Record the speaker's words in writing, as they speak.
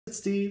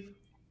Steve.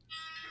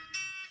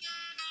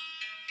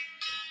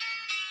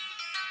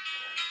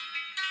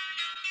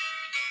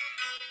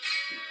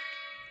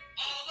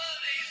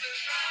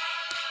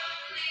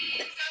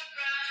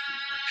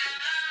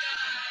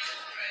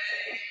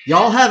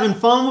 Y'all having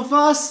fun with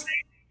us?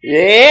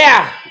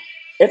 Yeah,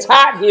 it's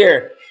hot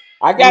here.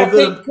 I got to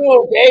think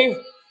cool, Dave.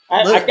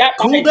 I got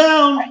cool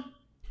down.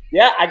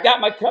 Yeah, I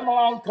got my come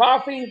along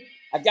coffee.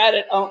 I got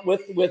it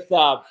with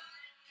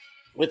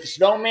the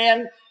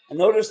snowman. I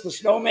noticed the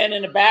snowman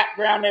in the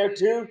background there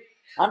too.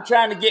 I'm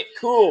trying to get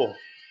cool.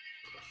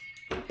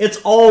 It's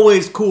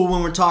always cool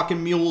when we're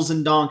talking mules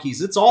and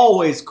donkeys. It's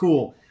always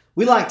cool.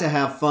 We like to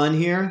have fun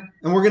here,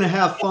 and we're going to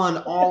have fun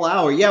all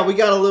hour. Yeah, we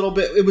got a little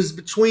bit. It was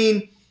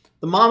between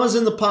the mamas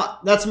and the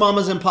pop. That's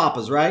mamas and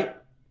papas, right?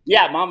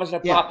 Yeah, mamas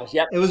and papas.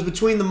 Yep. It was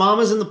between the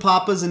mamas and the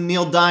papas and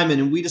Neil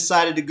Diamond, and we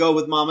decided to go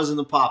with mamas and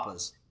the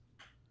papas.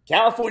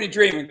 California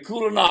dreaming,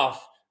 cooling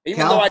off.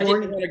 Even though I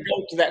didn't want to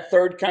go to that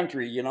third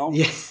country, you know?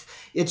 Yeah,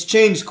 it's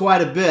changed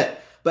quite a bit.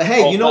 But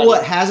hey, you know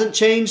what hasn't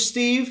changed,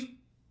 Steve?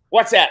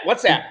 What's that?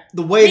 What's that?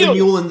 The way the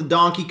mule and the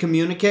donkey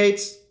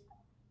communicates.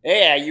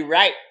 Yeah, you're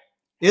right.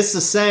 It's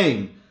the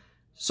same.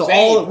 So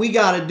all that we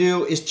got to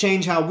do is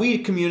change how we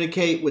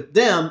communicate with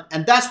them,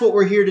 and that's what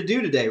we're here to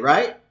do today,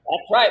 right?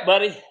 That's right,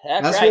 buddy.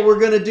 That's what we're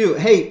going to do.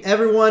 Hey,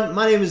 everyone,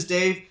 my name is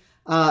Dave.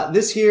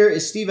 This here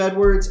is Steve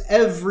Edwards.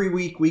 Every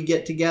week we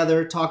get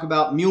together, talk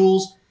about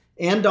mules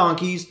and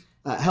donkeys,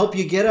 help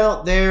you get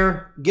out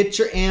there, get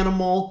your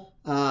animal,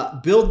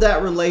 build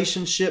that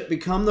relationship,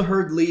 become the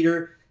herd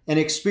leader, and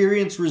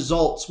experience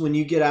results when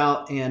you get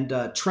out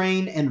and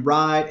train and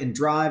ride and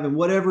drive and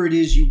whatever it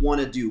is you want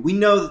to do. We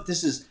know that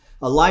this is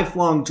a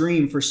lifelong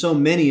dream for so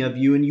many of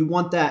you, and you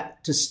want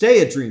that to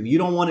stay a dream. You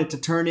don't want it to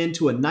turn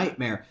into a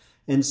nightmare.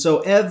 And so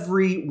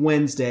every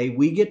Wednesday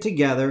we get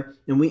together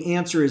and we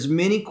answer as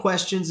many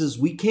questions as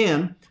we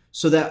can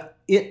so that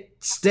it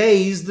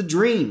stays the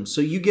dream. So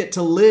you get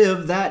to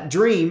live that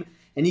dream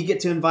and you get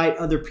to invite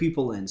other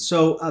people in.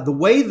 So the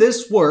way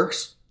this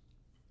works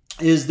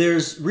is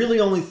there's really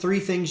only three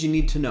things you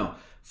need to know.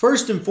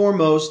 First and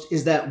foremost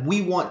is that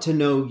we want to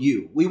know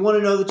you. We want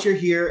to know that you're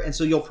here. And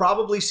so you'll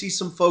probably see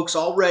some folks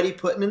already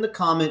putting in the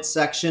comments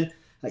section.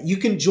 You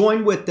can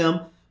join with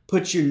them,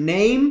 put your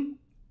name,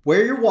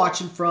 where you're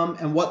watching from,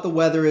 and what the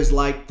weather is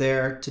like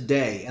there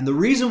today. And the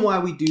reason why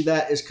we do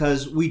that is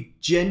because we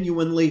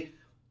genuinely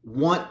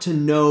want to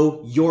know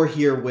you're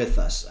here with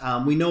us.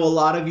 We know a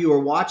lot of you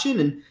are watching,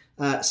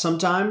 and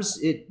sometimes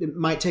it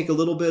might take a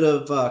little bit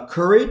of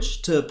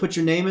courage to put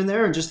your name in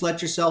there and just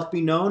let yourself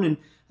be known.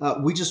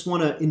 And we just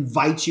want to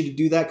invite you to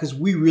do that because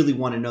we really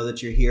want to know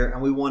that you're here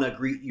and we want to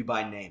greet you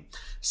by name.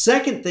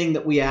 Second thing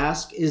that we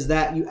ask is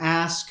that you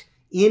ask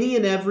any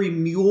and every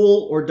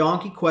mule or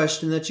donkey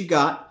question that you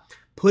got.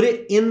 Put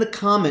it in the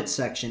comment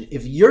section.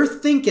 If you're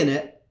thinking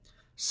it,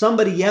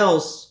 somebody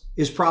else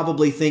is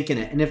probably thinking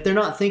it. And if they're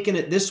not thinking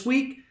it this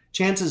week,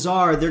 chances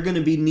are they're going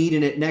to be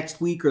needing it next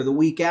week or the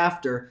week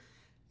after,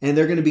 and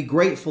they're going to be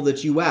grateful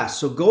that you asked.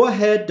 So go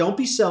ahead, don't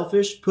be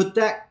selfish. Put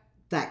that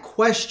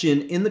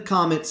question in the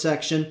comment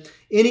section.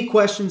 Any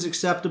questions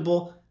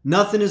acceptable.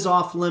 Nothing is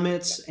off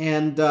limits,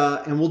 and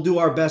we'll do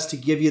our best to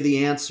give you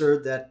the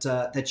answer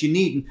that you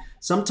need. And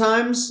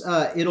sometimes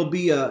it'll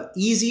be an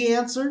easy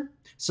answer.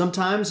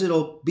 Sometimes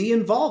it'll be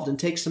involved and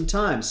take some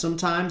time.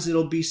 Sometimes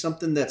it'll be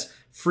something that's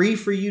free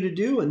for you to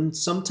do, and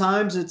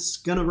sometimes it's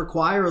going to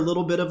require a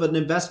little bit of an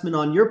investment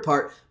on your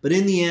part. But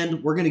in the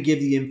end, we're going to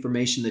give you the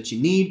information that you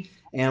need,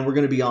 and we're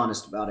going to be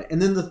honest about it. And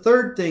then the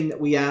third thing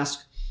that we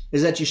ask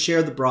is that you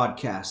share the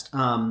broadcast.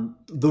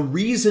 The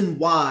reason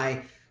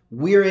why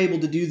we're able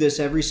to do this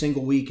every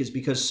single week is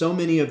because so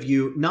many of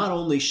you not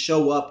only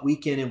show up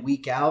week in and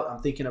week out.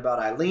 I'm thinking about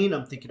Eileen.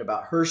 I'm thinking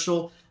about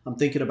Herschel. I'm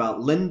thinking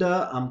about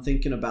Linda. I'm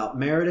thinking about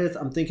Meredith.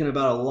 I'm thinking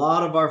about a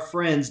lot of our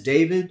friends,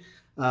 David,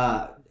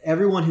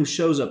 everyone who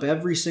shows up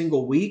every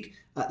single week.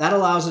 That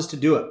allows us to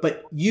do it.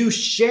 But you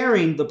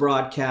sharing the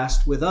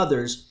broadcast with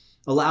others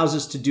allows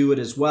us to do it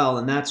as well.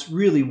 And that's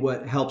really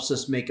what helps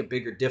us make a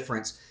bigger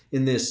difference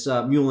in this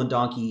mule and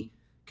donkey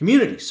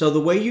community. So the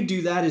way you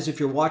do that is if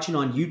you're watching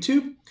on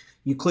YouTube,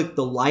 you click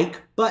the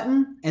like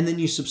button and then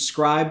you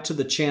subscribe to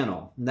the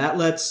channel. And that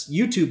lets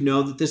YouTube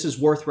know that this is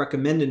worth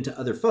recommending to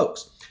other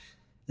folks.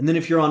 And then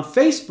if you're on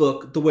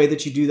Facebook, the way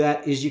that you do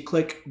that is you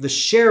click the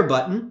share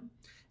button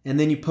and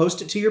then you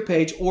post it to your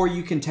page, or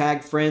you can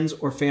tag friends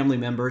or family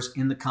members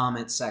in the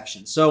comments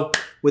section. So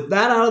with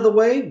that out of the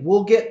way,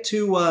 we'll get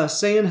to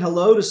saying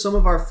hello to some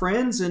of our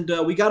friends. And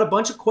we got a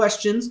bunch of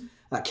questions,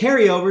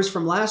 carryovers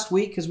from last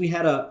week because we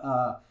had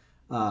a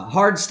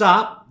hard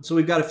stop. So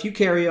we've got a few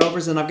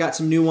carryovers and I've got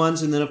some new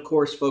ones. And then of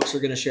course, folks are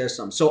going to share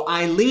some. So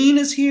Eileen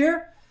is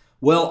here.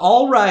 Well,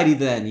 alrighty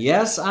then.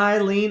 Yes,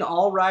 Eileen,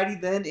 alrighty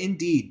then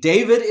indeed.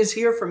 David is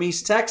here from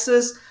East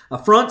Texas.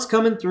 A front's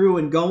coming through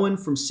and going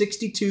from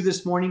 62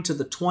 this morning to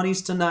the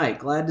 20s tonight.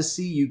 Glad to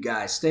see you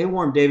guys. Stay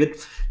warm,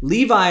 David.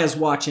 Levi is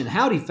watching.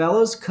 Howdy,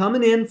 fellas.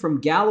 Coming in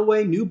from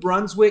Galloway, New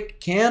Brunswick,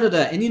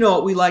 Canada. And you know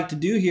what we like to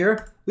do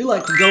here? We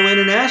like to go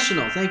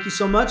international. Thank you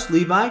so much,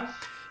 Levi.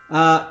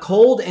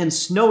 Cold and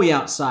snowy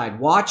outside.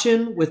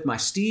 Watching with my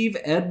Steve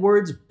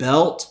Edwards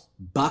belt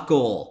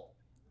buckle.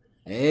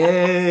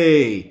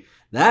 Hey,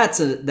 that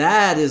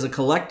is a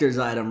collector's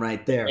item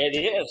right there. It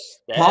is.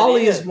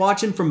 Polly is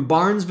watching from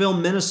Barnesville,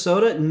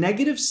 Minnesota,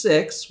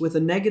 -6 with a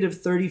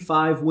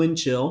 -35 wind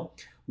chill.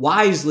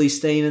 Wisely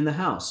staying in the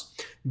house.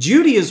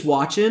 Judy is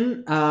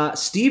watching.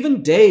 Steve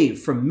and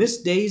Dave from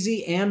Miss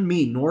Daisy and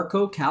me,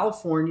 Norco,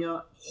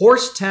 California,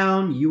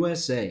 Horsetown,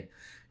 USA.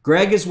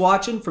 Greg is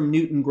watching from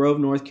Newton Grove,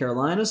 North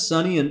Carolina,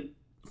 sunny and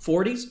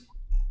 40s.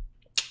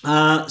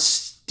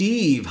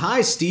 Steve.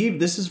 Hi, Steve.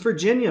 This is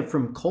Virginia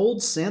from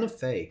cold Santa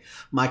Fe.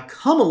 My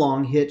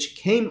come-along hitch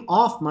came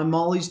off my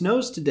Molly's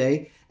nose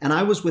today, and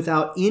I was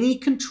without any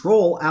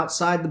control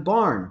outside the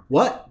barn.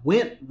 What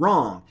went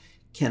wrong?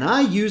 Can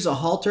I use a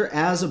halter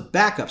as a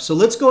backup? So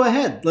let's go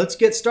ahead. Let's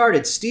get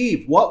started.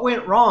 Steve, what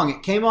went wrong?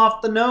 It came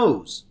off the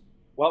nose.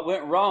 What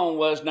went wrong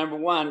was, number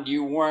one,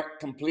 you weren't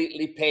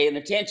completely paying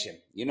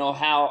attention. You know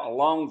how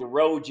along the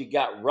road you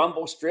got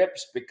rumble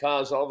strips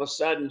because all of a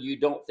sudden you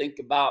don't think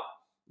about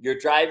you're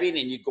driving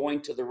and you're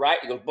going to the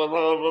right. You go, blah,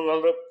 blah, blah,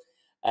 blah, blah.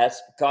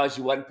 That's because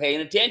you wasn't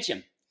paying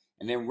attention.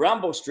 And then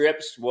rumble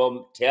strips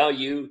will tell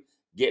you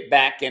get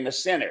back in the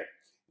center.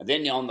 And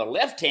then on the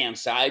left-hand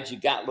side, you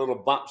got little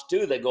bumps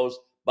too that goes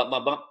bump,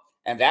 bump, bump.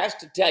 And that's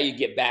to tell you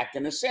get back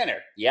in the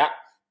center. Yeah,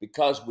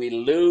 because we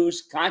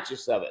lose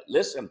conscious of it.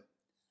 Listen,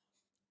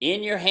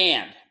 in your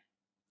hand,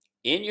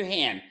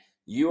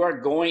 you are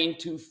going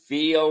to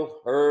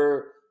feel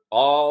her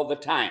all the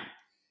time.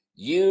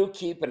 You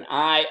keep an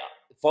eye,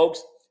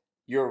 folks,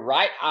 your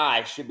right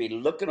eye should be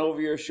looking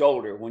over your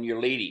shoulder when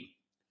you're leading.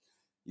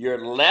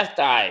 Your left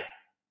eye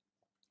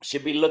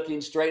should be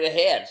looking straight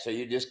ahead. So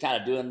you're just kind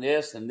of doing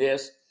this and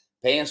this,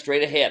 paying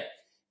straight ahead.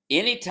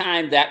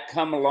 Anytime that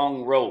come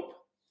along rope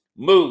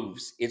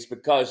moves, it's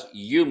because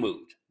you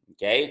moved,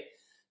 okay?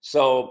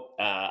 So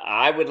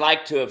I would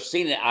like to have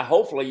seen it.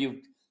 Hopefully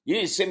you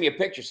need to send me a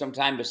picture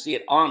sometime to see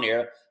it on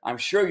there. I'm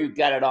sure you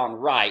got it on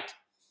right,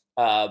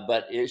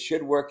 but it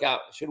should work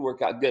out.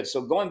 Good.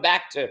 So going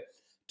back to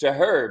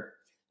her,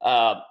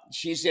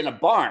 she's in a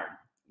barn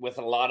with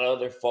a lot of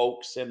other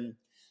folks and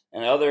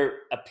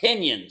other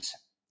opinions.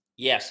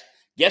 Yes.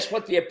 Guess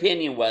what the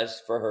opinion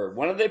was for her?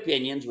 One of the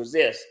opinions was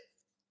this,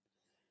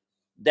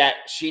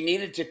 that she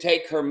needed to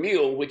take her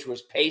mule, which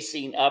was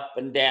pacing up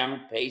and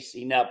down,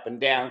 pacing up and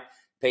down,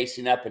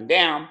 pacing up and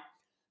down,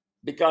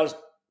 because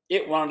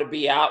it wanted to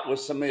be out with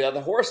some of the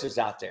other horses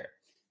out there.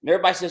 And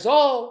everybody says,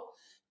 oh,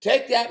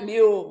 take that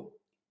mule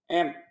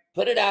and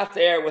put it out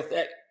there with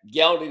that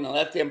gelding and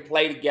let them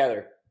play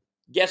together.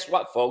 Guess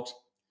what, folks?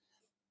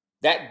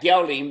 That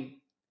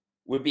gelding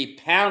would be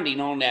pounding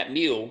on that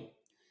mule,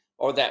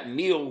 or that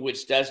mule,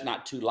 which does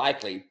not too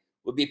likely,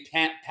 would be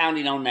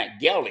pounding on that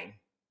gelding.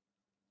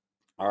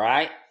 All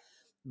right?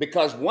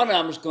 Because one of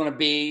them is going to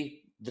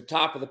be the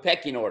top of the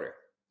pecking order.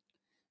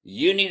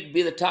 You need to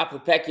be the top of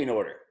the pecking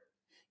order.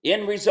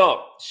 End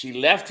result, she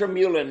left her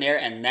mule in there,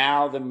 and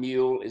now the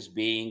mule is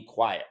being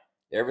quiet.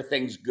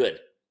 Everything's good.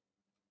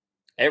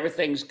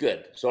 Everything's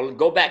good. So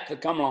go back to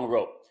the come-along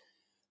rope.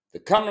 The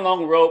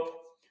come-along rope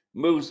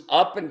moves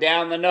up and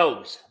down the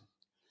nose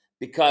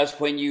because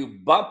when you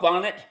bump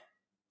on it,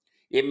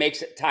 it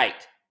makes it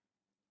tight.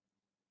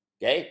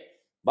 Okay?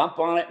 Bump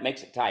on it,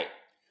 makes it tight.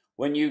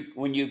 When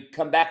you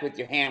come back with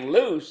your hand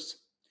loose,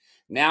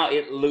 now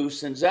it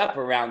loosens up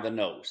around the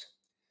nose.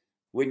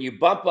 When you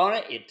bump on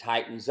it, it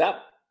tightens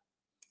up.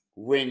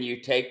 When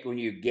you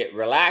get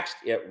relaxed,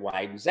 it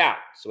widens out.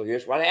 So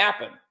here's what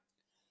happened.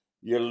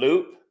 Your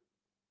loop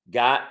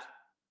got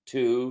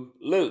too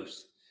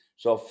loose.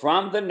 So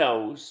from the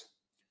nose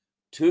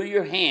to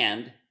your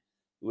hand,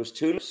 it was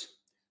too loose.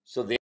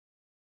 So then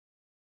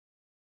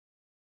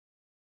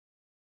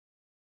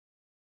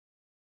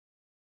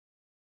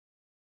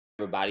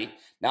everybody,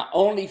 now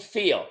only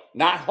feel,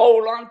 not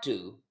hold on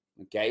to,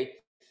 okay,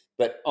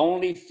 but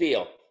only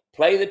feel.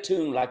 Play the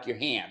tune like your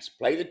hands.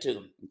 Play the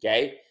tune,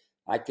 okay,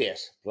 like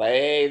this.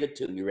 Play the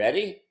tune. You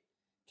ready?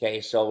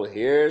 Okay, so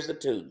here's the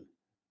tune.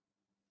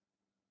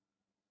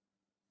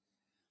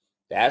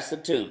 That's the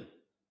tune.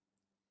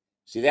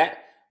 See that?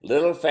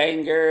 Little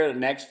finger, the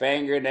next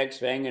finger, next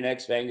finger,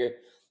 next finger.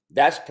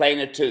 That's playing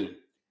a tune.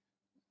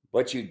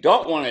 What you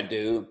don't want to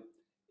do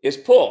is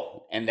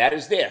pull, and that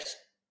is this.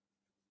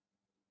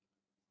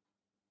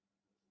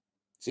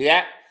 See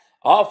that?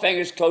 All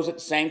fingers close at the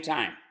same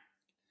time.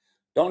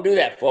 Don't do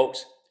that,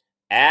 folks.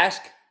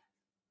 Ask,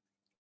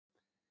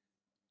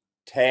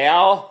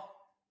 tell,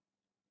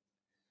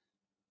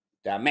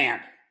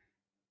 demand.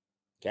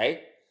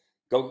 Okay?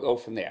 Go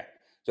from there.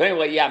 So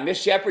anyway, yeah,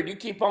 Miss Shepherd, you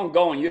keep on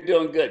going. You're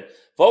doing good.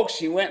 Folks,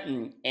 she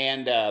went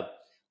and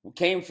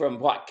came from,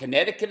 what,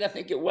 Connecticut, I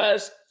think it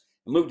was,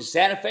 moved to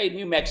Santa Fe,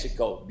 New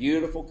Mexico.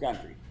 Beautiful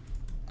country.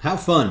 How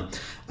fun.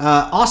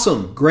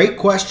 Awesome. Great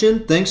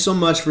question. Thanks so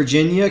much,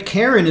 Virginia.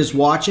 Karen is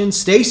watching.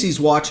 Stacy's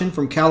watching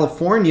from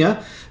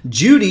California.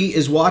 Judy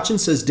is watching,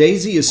 says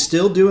Daisy is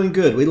still doing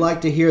good. We'd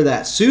like to hear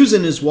that.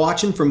 Susan is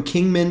watching from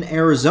Kingman,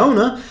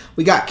 Arizona.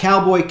 We got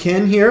Cowboy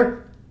Ken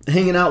here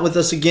hanging out with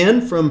us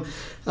again from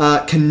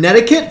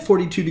Connecticut,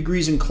 42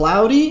 degrees and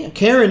cloudy.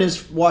 Karen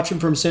is watching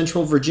from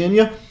Central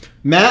Virginia.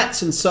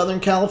 Matt's in Southern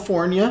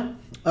California.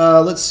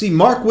 Let's see.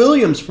 Mark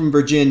Williams from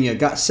Virginia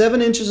got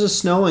 7 inches of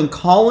snow and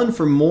calling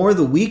for more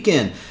the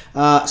weekend.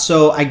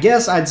 So I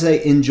guess I'd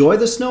say enjoy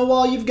the snow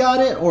while you've got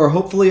it, or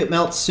hopefully it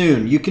melts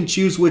soon. You can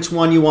choose which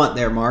one you want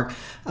there, Mark.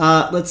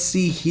 Let's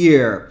see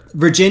here.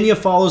 Virginia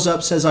follows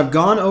up, says, I've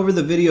gone over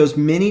the videos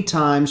many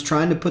times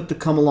trying to put the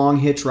come along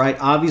hitch right.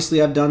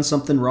 Obviously, I've done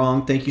something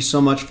wrong. Thank you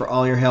so much for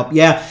all your help.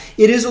 Yeah,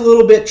 it is a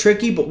little bit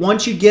tricky, but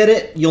once you get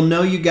it, you'll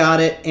know you got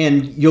it,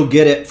 and you'll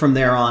get it from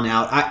there on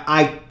out.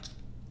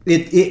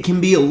 It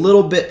can be a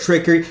little bit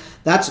tricky.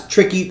 That's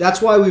tricky.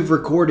 That's why we've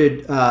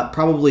recorded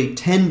probably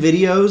 10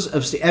 videos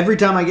of Steve. Every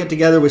time I get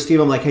together with Steve,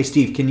 I'm like, hey,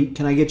 Steve,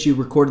 can I get you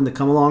recording the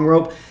come along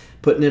rope,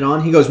 putting it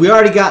on? He goes, we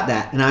already got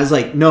that. And I was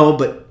like, no,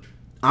 but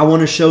I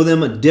want to show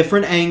them a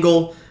different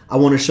angle. I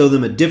want to show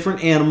them a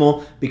different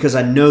animal because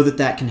I know that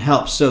that can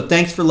help. So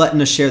thanks for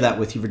letting us share that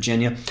with you,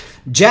 Virginia.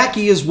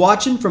 Jackie is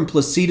watching from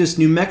Placitas,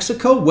 New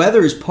Mexico.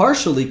 Weather is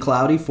partially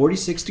cloudy,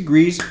 46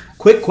 degrees.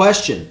 Quick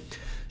question.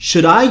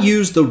 Should I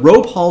use the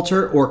rope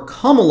halter or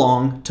come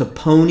along to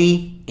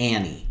pony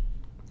Annie?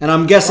 And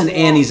I'm guessing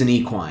Annie's an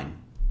equine.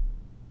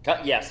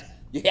 Yes.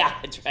 Yeah,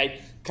 that's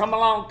right. Come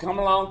along, come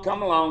along,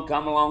 come along,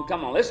 come along,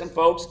 come on. Listen,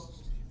 folks,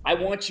 I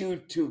want you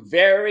to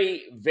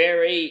very,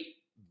 very,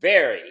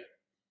 very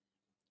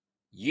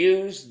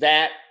use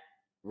that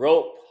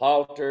rope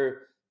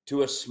halter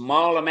to a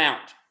small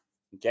amount,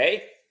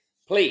 okay?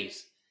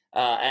 Please.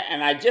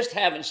 And I just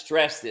haven't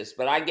stressed this,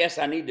 but I guess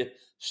I need to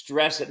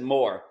stress it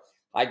more.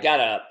 I got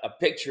a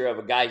picture of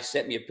a guy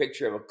sent me a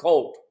picture of a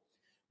colt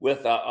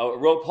with a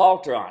rope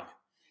halter on,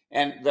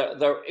 and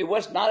it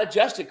was not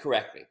adjusted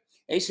correctly.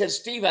 And he said,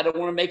 Steve, I don't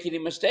want to make any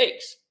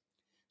mistakes.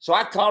 So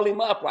I called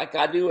him up like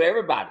I do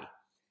everybody.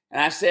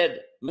 And I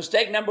said,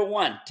 mistake number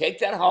 1, take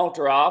that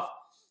halter off,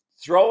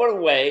 throw it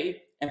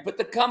away, and put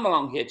the come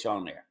along hitch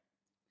on there.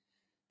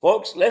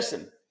 Folks,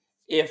 listen,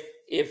 if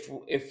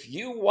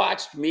you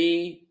watched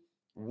me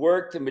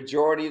work the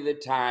majority of the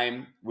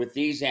time with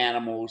these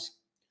animals,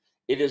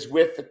 it is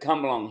with the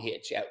come along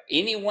hitch. At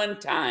any one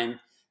time,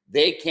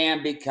 they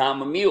can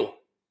become a mule.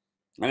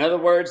 In other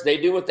words, they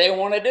do what they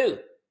want to do.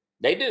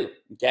 They do,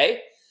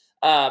 okay?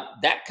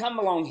 That come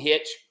along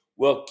hitch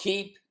will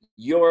keep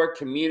your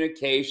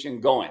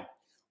communication going.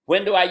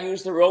 When do I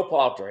use the rope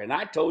halter? And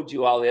I told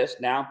you all this.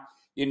 Now,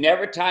 you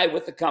never tie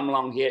with the come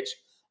along hitch.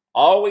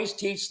 Always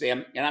teach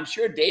them, and I'm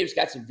sure Dave's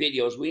got some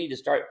videos. We need to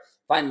start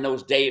finding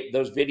those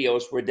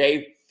videos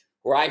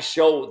where I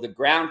show the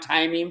ground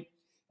timing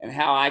and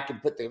how I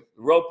can put the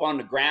rope on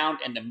the ground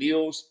and the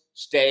mules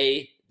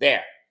stay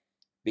there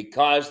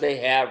because they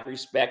have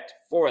respect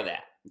for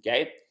that,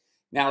 okay?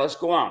 Now, let's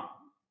go on.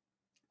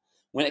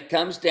 When it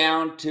comes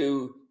down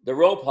to the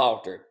rope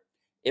halter,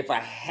 if I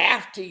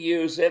have to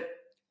use it,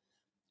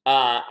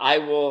 I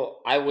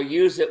will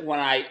use it when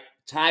I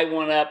tie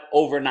one up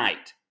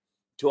overnight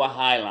to a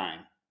high line.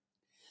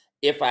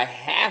 If I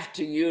have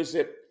to use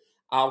it,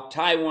 I'll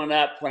tie one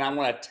up when I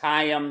want to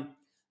tie them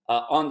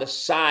on the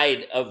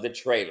side of the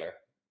trailer,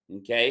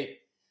 okay?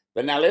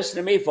 But now listen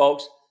to me,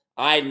 folks.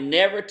 I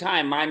never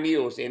tie my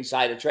mules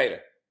inside a trailer,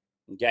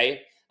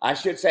 okay? I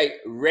should say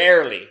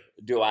rarely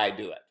do I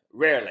do it,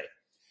 rarely.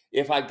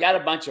 If I've got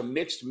a bunch of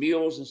mixed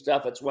mules and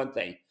stuff, that's one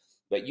thing.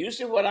 But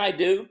usually what I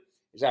do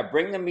is I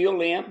bring the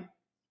mule in,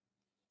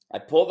 I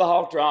pull the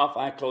halter off,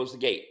 I close the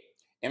gate.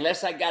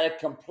 Unless I got a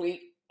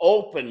complete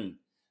open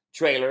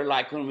trailer,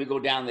 like when we go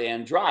down the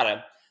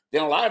Andrada,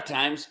 then a lot of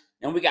times,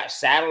 and we got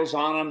saddles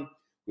on them,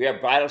 we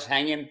have bridles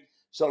hanging,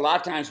 so a lot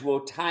of times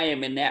we'll tie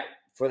them in that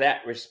for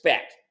that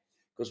respect,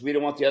 because we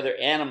don't want the other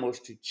animals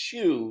to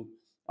chew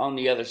on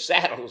the other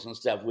saddles and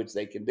stuff, which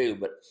they can do.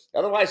 But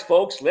otherwise,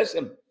 folks,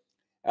 listen,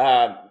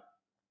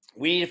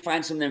 we need to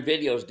find some of them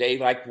videos,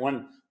 Dave, like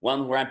one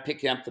where I'm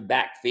picking up the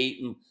back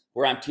feet and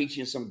where I'm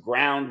teaching some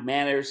ground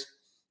manners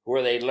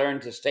where they learn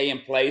to stay in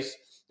place.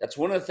 That's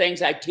one of the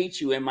things I teach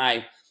you in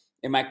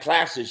my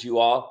classes, you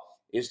all,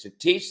 is to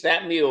teach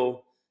that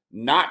mule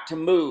not to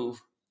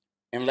move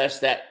unless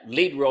that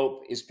lead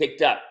rope is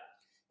picked up.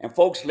 And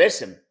folks,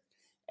 listen,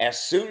 as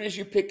soon as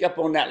you pick up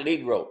on that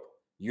lead rope,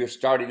 you're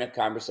starting a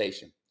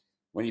conversation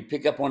when you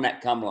pick up on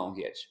that come along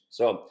hitch.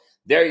 So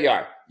there you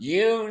are.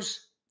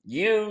 Use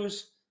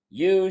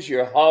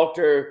your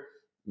halter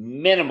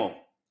minimal.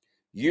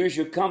 Use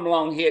your come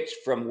along hitch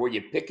from where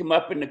you pick them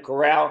up in the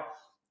corral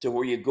to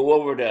where you go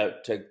over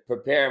to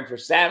prepare them for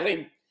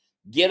saddling.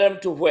 Get them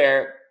to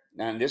where,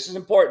 and this is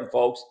important,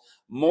 folks,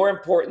 more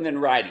important than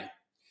riding.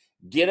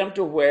 Get them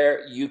to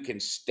where you can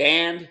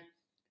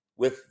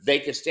they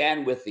can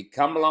stand with the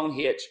come along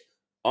hitch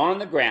on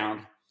the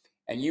ground,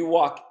 and you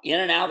walk in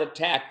and out of the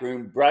tack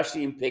room,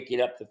 brushing,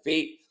 picking up the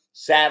feet,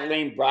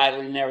 saddling,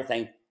 bridling, and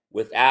everything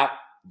without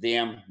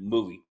them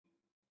moving.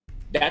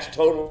 That's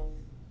total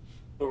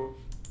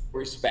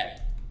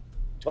respect.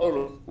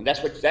 Total. And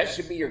that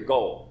should be your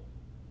goal.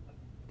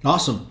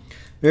 Awesome.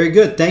 Very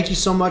good. Thank you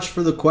so much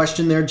for the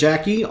question there,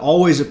 Jackie.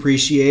 Always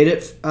appreciate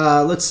it.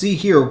 Let's see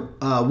here.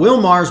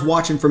 Wilmar's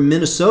watching from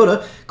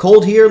Minnesota.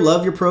 Cold here.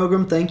 Love your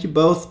program. Thank you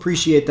both.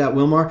 Appreciate that,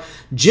 Wilmar.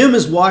 Jim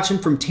is watching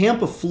from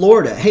Tampa,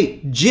 Florida. Hey,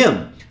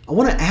 Jim, I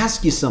want to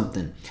ask you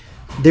something.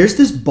 There's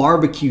this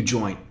barbecue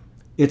joint.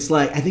 It's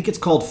like, I think it's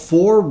called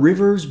Four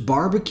Rivers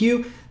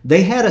Barbecue.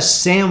 They had a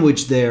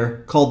sandwich there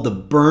called the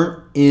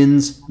Burnt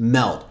Ends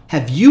Melt.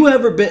 Have you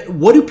ever been?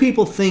 What do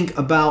people think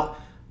about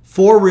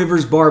Four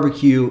Rivers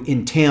Barbecue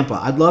in Tampa?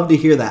 I'd love to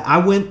hear that. I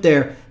went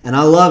there and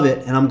I love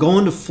it, and I'm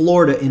going to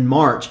Florida in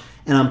March,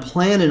 and I'm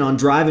planning on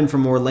driving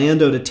from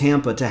Orlando to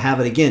Tampa to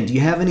have it again. Do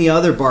you have any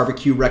other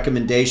barbecue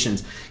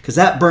recommendations? Because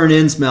that Burnt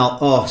Ends Melt,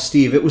 oh,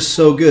 Steve, it was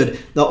so good.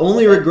 The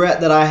only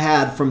regret that I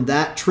had from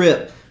that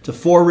trip to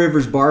Four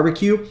Rivers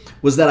Barbecue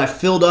was that I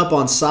filled up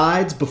on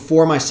sides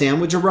before my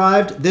sandwich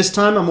arrived. This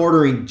time I'm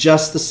ordering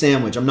just the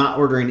sandwich. I'm not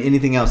ordering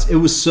anything else. It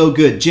was so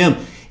good. Jim,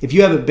 if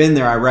you haven't been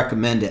there, I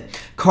recommend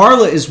it.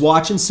 Carla is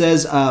watching,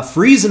 says,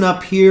 freezing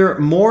up here,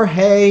 more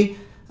hay,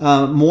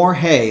 more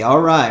hay.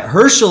 All right.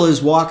 Herschel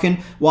is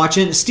watching.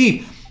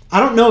 Steve, I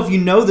don't know if you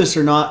know this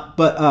or not,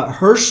 but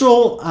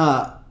Herschel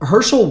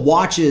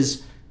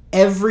watches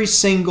every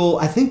single,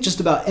 I think just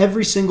about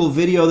every single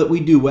video that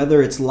we do,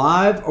 whether it's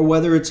live or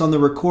whether it's on the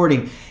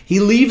recording. He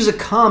leaves a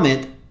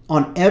comment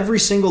on every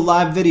single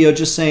live video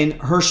just saying,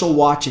 Herschel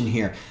watching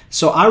here.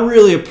 So I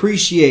really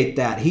appreciate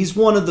that. He's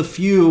one of the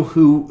few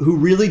who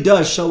really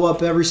does show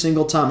up every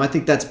single time. I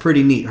think that's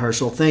pretty neat,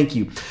 Herschel. Thank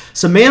you.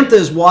 Samantha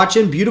is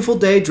watching. Beautiful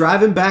day,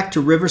 driving back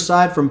to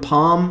Riverside from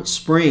Palm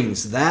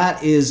Springs.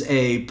 That is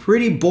a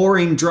pretty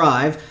boring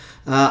drive.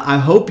 I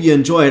hope you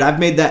enjoy it. I've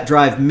made that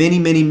drive many,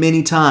 many,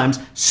 many times.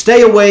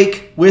 Stay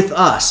awake with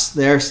us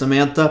there,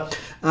 Samantha.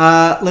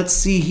 Let's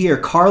see here.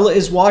 Carla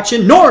is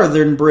watching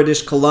Northern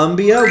British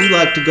Columbia. We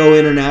like to go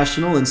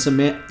international, and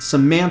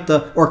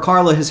Samantha, or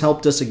Carla, has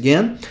helped us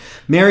again.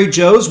 Mary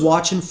Jo's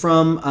watching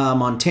from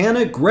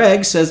Montana.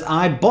 Greg says,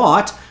 I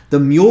bought the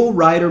Mule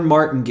Rider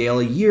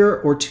Martingale a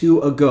year or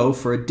two ago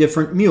for a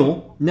different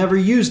mule. Never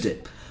used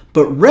it,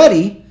 but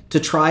ready to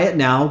try it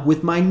now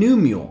with my new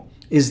mule.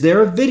 Is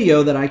there a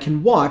video that I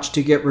can watch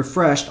to get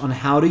refreshed on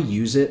how to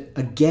use it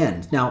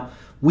again? Now,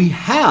 we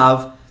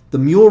have the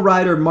Mule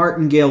Rider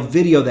Martingale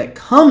video that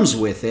comes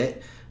with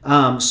it.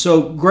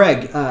 So,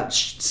 Greg,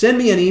 send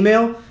me an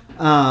email,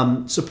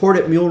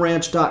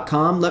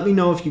 support@muleranch.com. Let me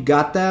know if you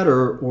got that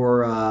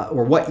or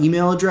what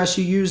email address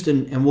you used,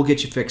 and we'll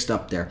get you fixed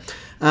up there.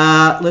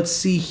 Let's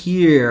see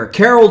here.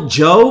 Carol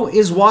Joe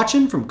is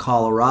watching from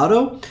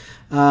Colorado.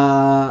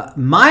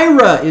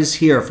 Myra is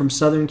here from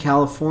Southern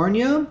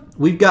California.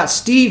 We've got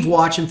Steve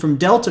watching from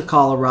Delta,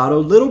 Colorado.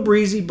 Little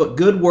breezy, but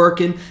good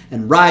working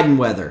and riding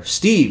weather.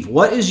 Steve,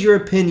 what is your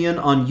opinion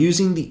on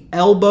using the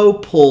elbow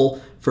pull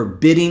for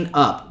bidding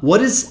up?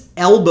 What is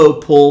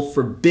elbow pull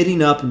for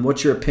bidding up, and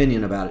what's your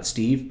opinion about it,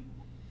 Steve?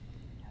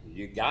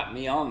 You got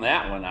me on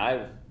that one.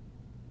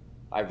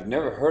 I've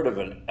never heard of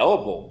an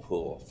elbow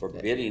pull for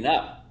bidding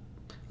up.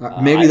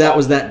 Maybe that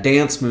was that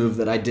dance move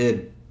that I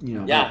did,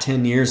 about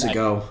 10 years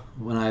ago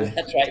when I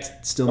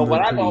still moved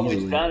what I've pretty always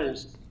easily. done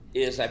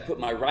is I put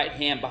my right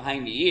hand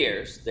behind the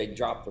ears. They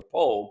drop the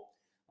pole.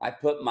 I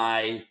put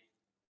my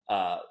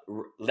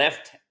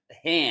left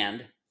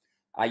hand.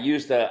 I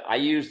use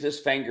this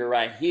finger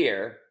right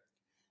here,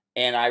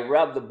 and I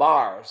rub the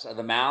bars of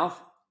the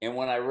mouth. And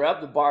when I rub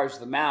the bars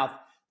of the mouth,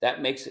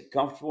 that makes it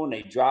comfortable, and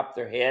they drop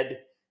their head,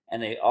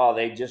 and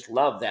they just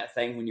love that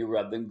thing when you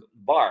rub the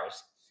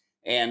bars.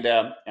 And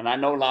I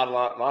know a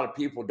lot of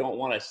people don't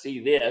want to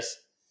see this,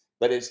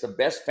 but it's the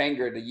best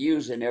finger to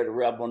use in there to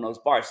rub on those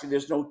bars. See,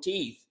 there's no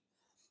teeth.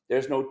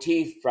 There's no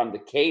teeth from the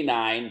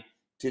canine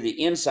to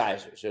the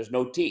incisors. There's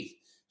no teeth.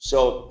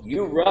 So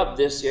you rub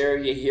this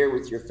area here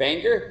with your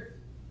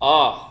finger.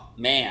 Oh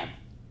man,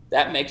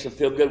 that makes them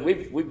feel good.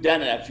 We've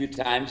done it a few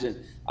times, and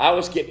I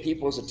always get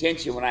people's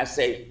attention when I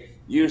say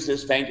use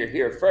this finger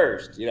here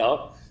first.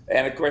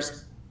 And of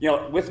course,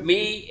 with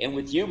me and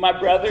with you, my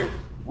brother,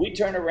 we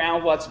turn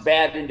around what's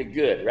bad into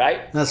good,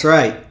 right? That's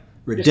right.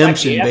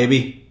 Redemption,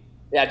 baby.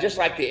 Yeah, just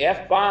like the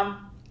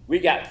F-bomb, we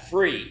got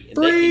free.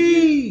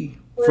 Free,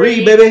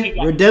 baby.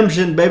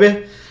 Redemption,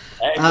 baby.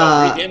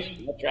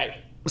 Redemption, that's right.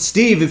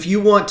 Steve, if you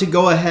want to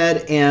go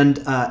ahead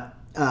and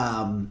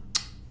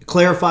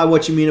clarify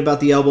what you mean about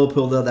the elbow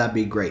pull, that'd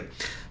be great.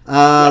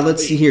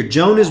 Let's see here.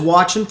 Joan is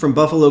watching from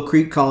Buffalo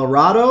Creek,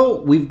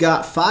 Colorado. We've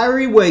got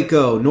Fiery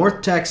Waco,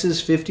 North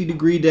Texas,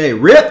 50-degree day.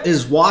 Rip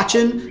is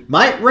watching.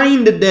 Might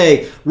rain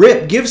today.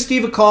 Rip, give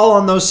Steve a call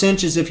on those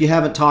cinches if you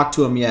haven't talked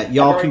to him yet.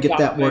 Y'all can get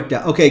that worked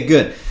out. Okay,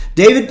 good.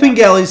 David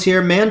Pingelli's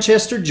here,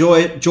 Manchester,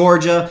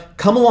 Georgia.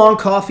 Come Along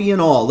coffee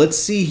and all. Let's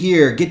see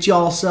here. Get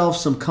y'all self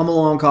some Come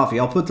Along coffee.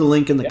 I'll put the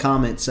link in the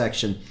comment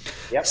section.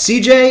 Yep.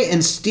 CJ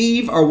and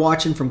Steve are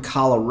watching from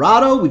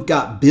Colorado. We've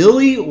got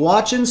Billy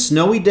watching.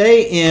 Snowy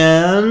day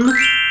in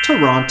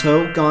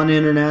Toronto. Gone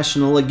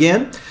international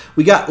again.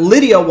 We got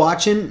Lydia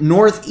watching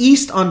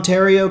Northeast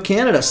Ontario,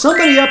 Canada.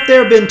 Somebody up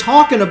there been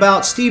talking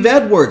about Steve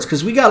Edwards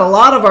because we got a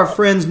lot of our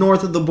friends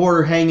north of the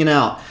border hanging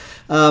out.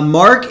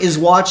 Mark is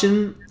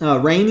watching,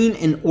 raining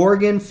in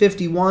Oregon,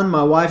 51.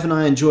 My wife and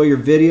I enjoy your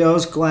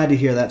videos. Glad to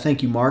hear that.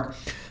 Thank you, Mark.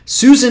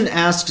 Susan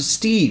asks,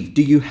 Steve,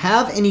 do you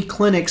have any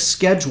clinics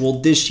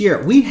scheduled this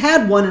year? We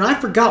had one, and I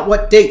forgot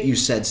what date you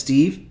said,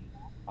 Steve.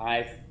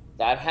 I'd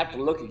have to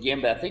look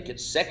again, but I think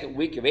it's second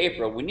week of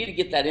April. We need to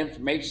get that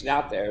information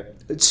out there.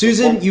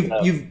 Susan, you've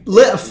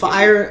lit a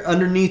fire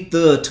underneath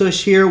the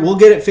tush here. We'll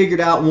get it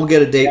figured out, and we'll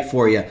get a date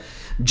for you.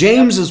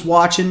 James is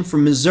watching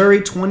from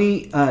Missouri,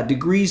 20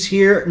 degrees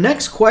here.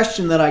 Next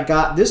question that I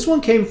got, this one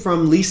came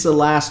from Lisa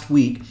last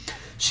week.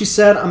 She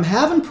said, I'm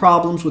having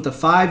problems with a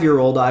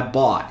 5-year-old I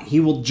bought. He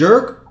will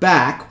jerk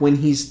back when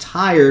he's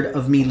tired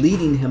of me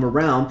leading him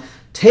around,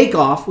 take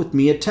off with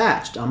me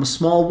attached. I'm a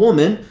small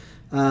woman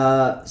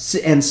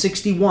and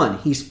 61.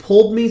 He's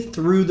pulled me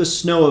through the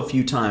snow a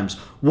few times.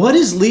 What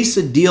is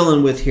Lisa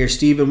dealing with here,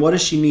 Stephen? What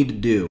does she need to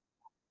do?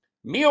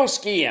 Mule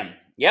skiing.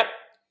 Yep.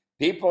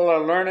 People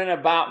are learning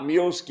about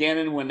mule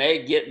skinning when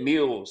they get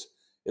mules.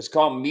 It's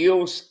called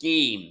mule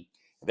skiing.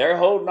 They're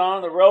holding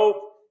on the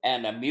rope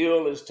and the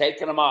mule is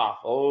taking them off.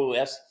 Oh,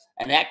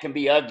 and that can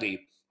be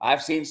ugly.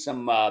 I've seen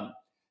some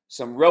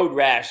road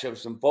rash of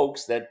some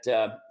folks that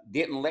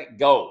didn't let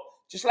go.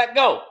 Just let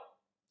go.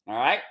 All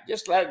right?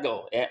 Just let it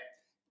go.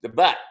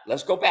 But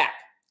let's go back.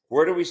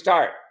 Where do we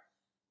start?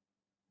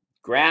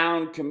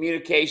 Ground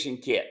communication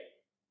kit.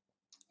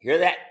 Hear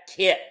that?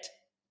 Kit.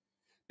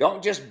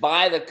 Don't just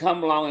buy the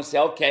come along and say,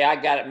 okay, I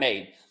got it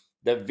made.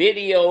 The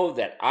video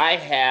that I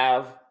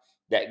have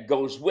that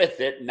goes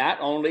with it not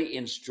only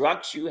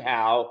instructs you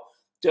how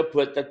to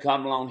put the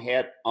come along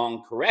head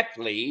on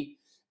correctly,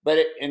 but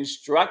it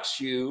instructs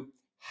you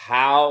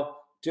how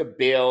to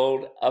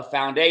build a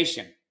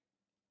foundation.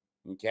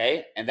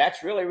 Okay? And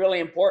that's really, really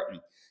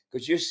important.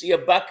 Because you see a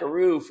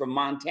buckaroo from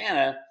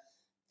Montana,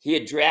 he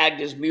had dragged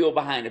his mule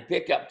behind a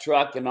pickup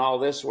truck and all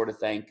this sort of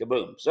thing,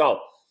 kaboom.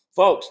 So,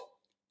 folks,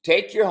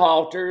 take your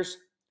halters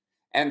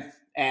and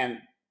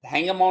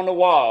hang them on the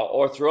wall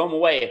or throw them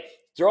away.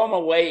 Throw them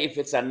away if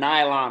it's a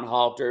nylon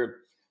halter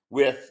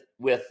with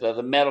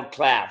the metal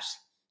clasps.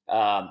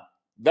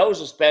 Those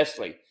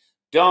especially.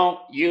 Don't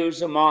use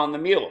them on the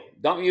mule.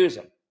 Don't use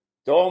them.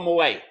 Throw them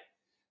away.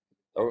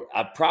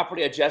 A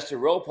properly adjusted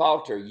rope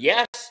halter,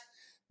 yes.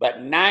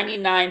 But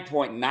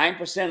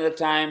 99.9% of the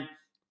time,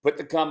 put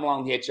the come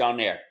along hitch on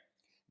there.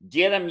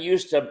 Get them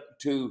used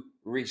to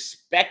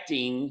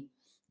respecting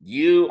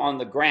you on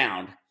the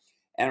ground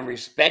and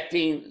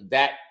respecting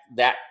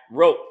that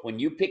rope. When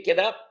you pick it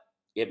up,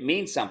 it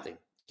means something.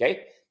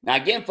 Okay. Now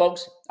again,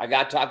 folks, I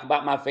got to talk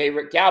about my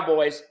favorite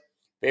cowboy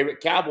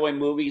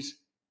movies.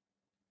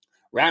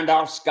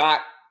 Randolph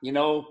Scott, and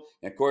of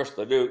course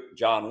the Duke,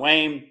 John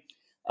Wayne,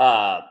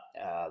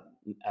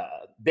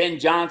 Ben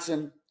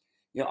Johnson.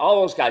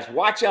 All those guys,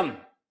 watch them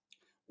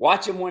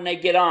when they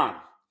get on.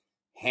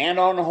 Hand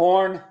on the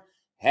horn,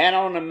 hand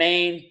on the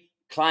mane,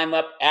 climb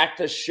up at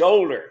the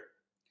shoulder.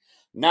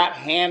 Not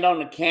hand on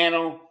the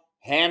cantle,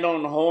 hand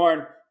on the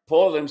horn,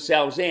 pull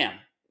themselves in.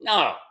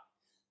 No.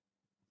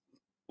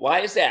 Why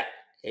is that?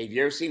 Have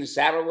you ever seen a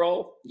saddle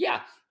roll?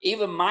 Yeah,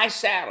 even my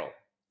saddle,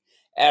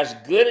 as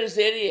good as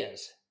it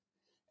is,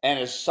 and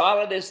as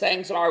solid as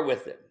things are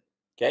with it,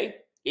 okay,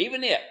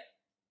 even it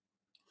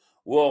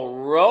will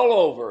roll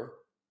over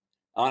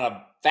on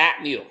a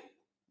fat mule.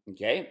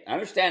 Okay,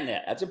 understand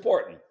that. That's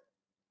important.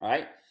 All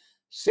right.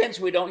 Since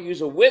we don't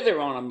use a wither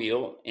on a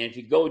mule, and if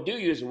you do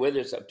use a wither,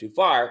 it's up too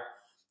far,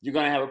 you're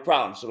going to have a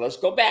problem. So let's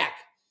go back.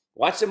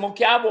 Watch them old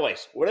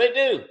cowboys. What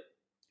do?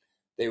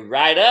 They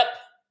ride up,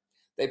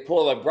 they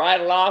pull their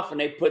bridle off, and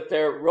they put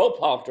their rope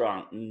halter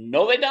on.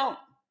 No, they don't.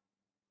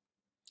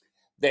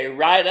 They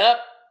ride up,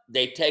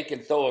 they take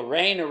and throw a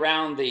rein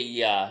around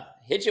the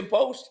hitching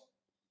post,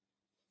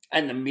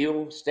 and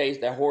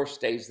the horse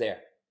stays there.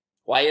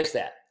 Why is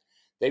that?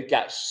 They've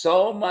got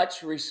so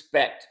much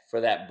respect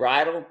for that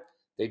bridle,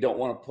 they don't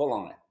want to pull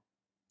on it.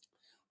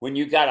 When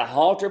you got a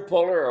halter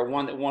puller or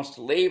one that wants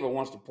to leave or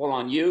wants to pull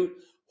on you,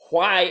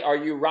 why are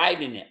you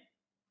riding it?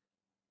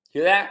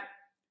 Hear that?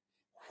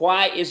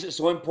 Why is it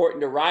so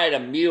important to ride a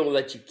mule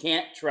that you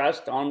can't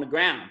trust on the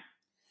ground?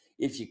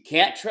 If you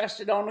can't trust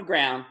it on the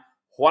ground,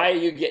 why are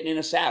you getting in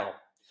a saddle?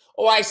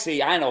 Oh, I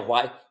see. I know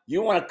why.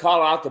 You want to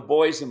call out the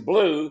boys in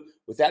blue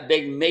with that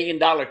big $1 million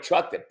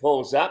truck that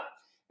pulls up,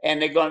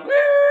 and they're going,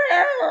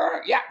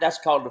 yeah, that's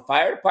called the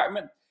fire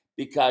department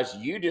because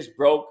you just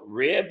broke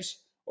ribs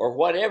or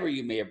whatever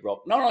you may have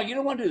broke. No, you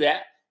don't want to do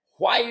that.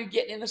 Why are you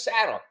getting in the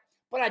saddle?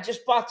 But I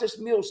just bought this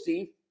mule,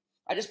 Steve.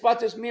 I just bought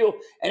this mule,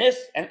 and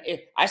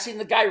I seen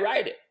the guy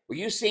ride it. Well,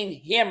 you seen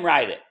him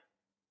ride it,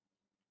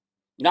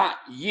 not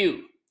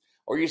you.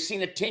 Or you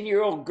seen a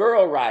 10-year-old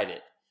girl ride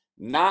it,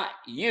 not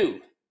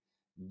you.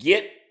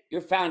 Get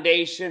your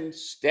foundation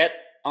set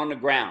on the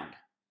ground.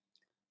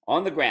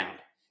 On the ground.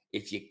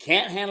 If you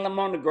can't handle them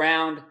on the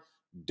ground,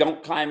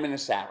 don't climb in the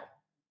saddle.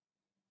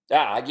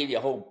 I give you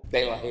a whole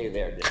bale of hay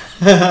there.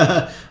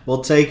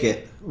 We'll take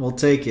it.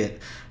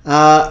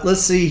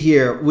 Let's see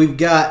here. We've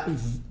got,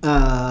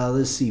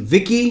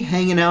 Vicky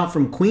hanging out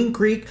from Queen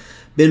Creek.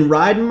 Been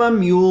riding my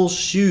mule's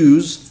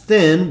shoes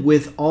thin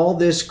with all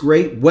this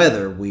great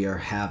weather we are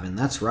having.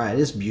 That's right.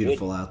 It's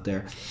beautiful out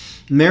there.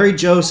 Mary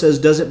Jo says,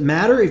 does it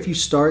matter if you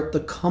start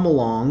the come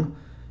along?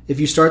 If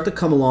you start the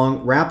come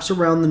along, wraps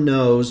around the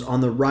nose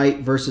on the right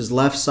versus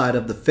left side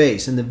of the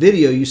face. In the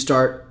video, you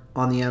start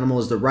on the animal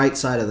as the right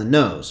side of the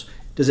nose.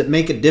 Does it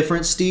make a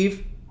difference,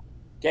 Steve?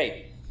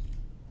 Okay.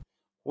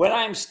 When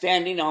I'm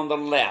standing on the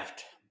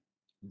left,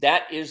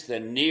 that is the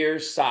near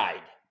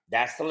side.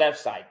 That's the left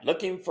side.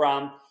 Looking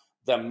from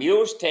the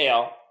mule's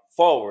tail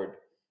forward,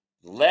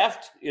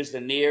 left is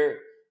the near,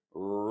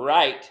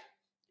 right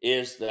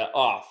is the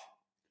off.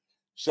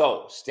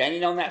 So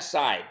standing on that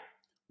side,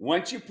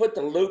 once you put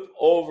the loop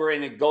over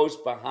and it goes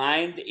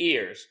behind the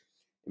ears,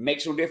 it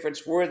makes no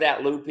difference where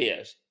that loop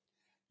is.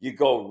 You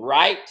go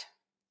right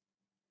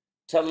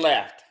to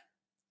left.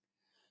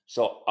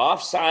 So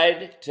off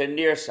side to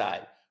near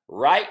side,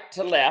 right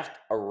to left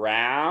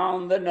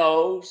around the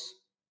nose,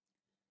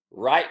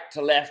 right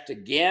to left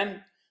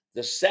again.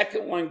 The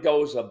second one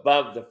goes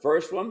above the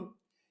first one,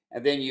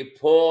 and then you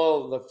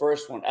pull the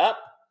first one up,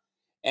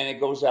 and it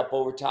goes up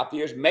over top the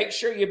ears. Make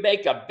sure you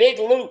make a big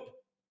loop,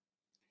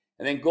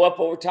 and then go up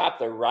over top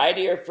the right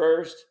ear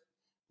first,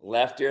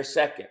 left ear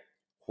second.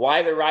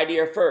 Why the right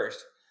ear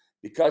first?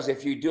 Because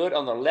if you do it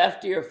on the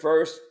left ear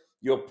first,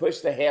 you'll push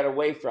the head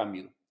away from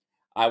you.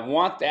 I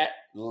want that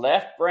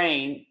left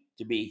brain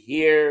to be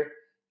here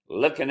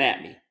looking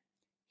at me,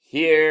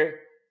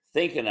 here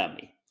thinking of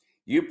me.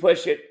 You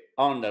push it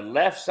on the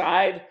left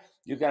side,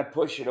 you're going to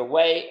push it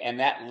away, and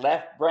that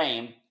left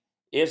brain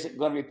isn't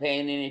going to be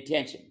paying any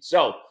attention.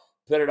 So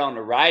put it on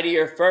the right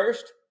ear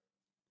first.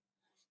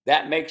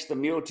 That makes the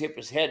mule tip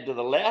his head to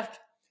the left.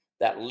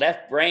 That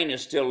left brain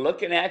is still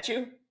looking at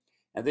you.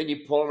 And then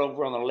you pull it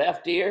over on the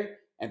left ear,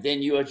 and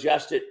then you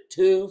adjust it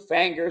 2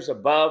 fingers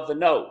above the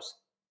nose.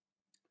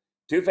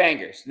 2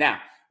 fingers. Now,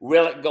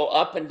 will it go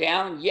up and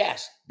down?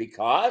 Yes,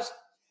 because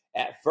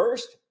at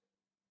first,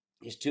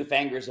 it's 2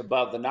 fingers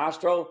above the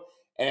nostril,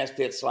 and it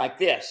fits like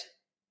this.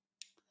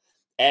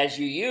 As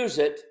you use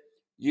it,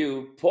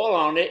 you pull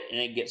on it, and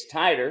it gets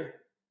tighter.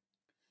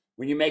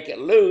 When you make it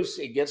loose,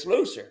 it gets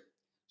looser.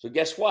 So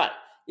guess what?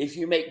 If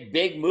you make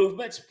big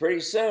movements,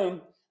 pretty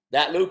soon,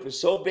 that loop is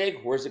so big,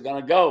 where's it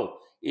going to go?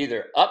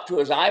 Either up to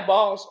his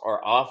eyeballs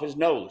or off his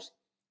nose.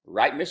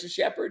 Right, Mrs.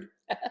 Shepherd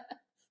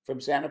from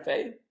Santa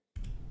Fe?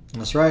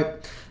 That's right.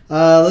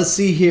 Let's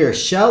see here.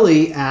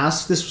 Shelly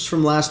asks, this was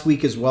from last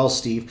week as well,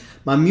 Steve.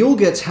 My mule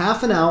gets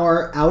half an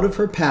hour out of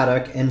her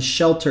paddock and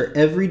shelter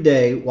every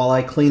day while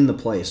I clean the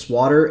place,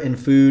 water and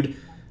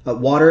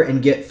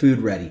get food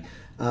ready.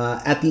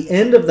 At the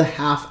end of the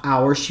half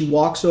hour, she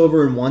walks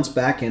over and wants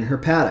back in her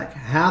paddock.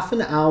 Half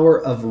an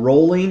hour of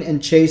rolling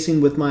and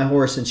chasing with my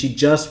horse, and she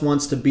just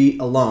wants to be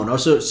alone. Oh,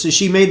 so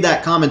she made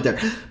that comment there.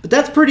 But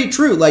that's pretty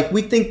true. Like,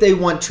 we think they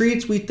want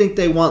treats. We think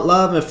they want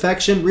love and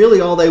affection. Really,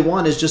 all they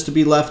want is just to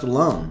be left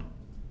alone.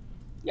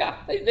 Yeah,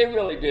 they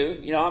really do.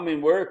 You know, I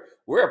mean, we're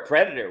a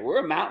predator. We're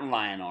a mountain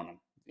lion on them.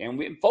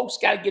 And folks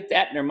got to get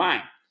that in their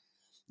mind.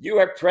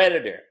 You're a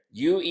predator.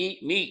 You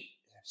eat meat,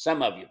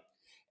 some of you.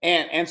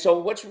 And so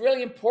what's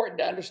really important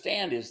to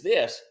understand is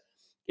this,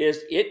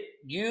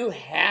 you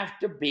have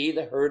to be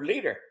the herd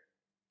leader.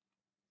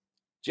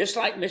 Just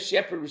like Miss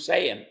Shepherd was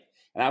saying,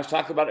 and I was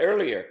talking about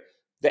earlier,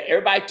 that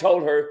everybody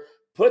told her,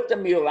 put the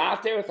mule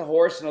out there with the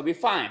horse and it'll be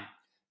fine.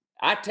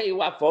 I tell you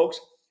what, folks,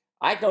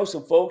 I know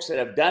some folks that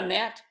have done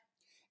that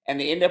and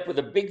they end up with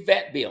a big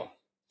vet bill,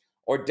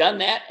 or done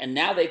that and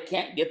now they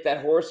can't get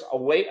that horse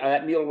away,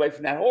 that mule away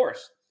from that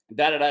horse. You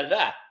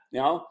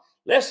know,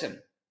 listen.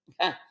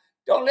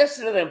 Don't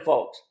listen to them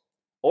folks,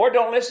 or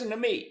don't listen to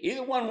me.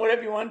 Either one,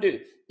 whatever you want to do.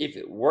 If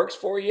it works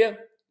for you,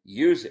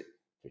 use it.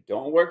 If it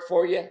don't work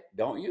for you,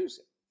 don't use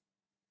it.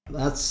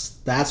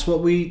 That's what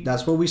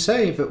we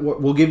say. If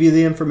we'll give you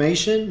the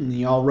information and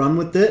you all run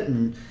with it,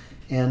 and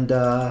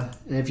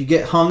if you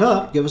get hung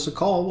up, give us a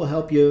call. We'll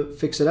help you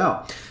fix it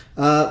out.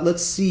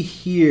 Let's see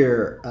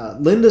here.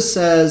 Linda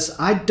says,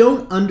 I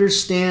don't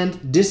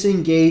understand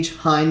disengage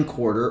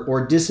hindquarter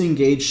or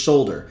disengage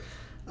shoulder.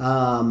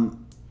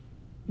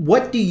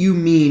 What do you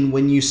mean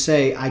when you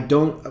say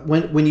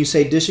when you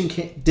say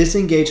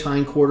disengage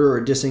hindquarter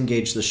or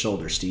disengage the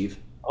shoulder, Steve?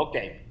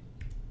 Okay,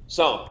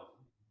 so let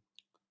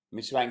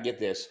me see if I can get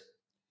this.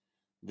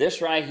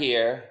 This right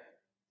here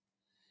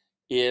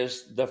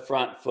is the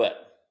front foot.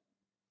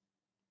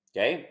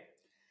 Okay,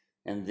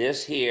 and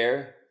this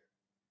here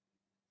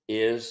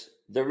is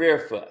the rear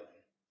foot.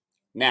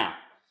 Now,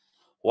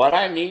 what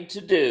I need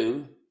to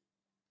do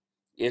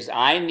is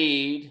I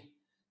need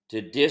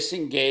to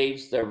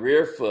disengage the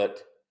rear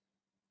foot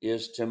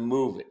is to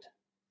move it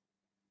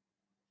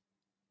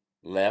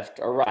left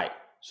or right.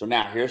 So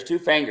now here's 2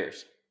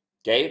 fingers.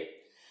 Okay.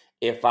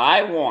 If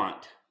I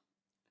want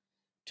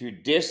to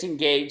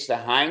disengage the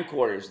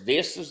hindquarters,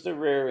 this is the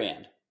rear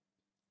end.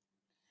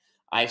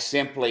 I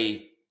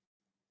simply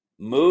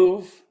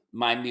move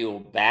my mule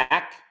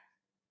back,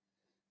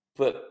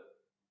 put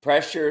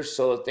pressure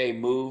so that they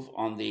move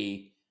on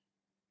the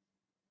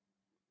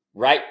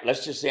right.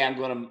 Let's just say I'm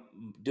going to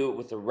do it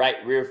with the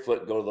right rear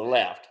foot, go to the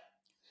left.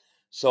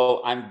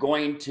 So I'm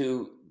going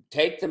to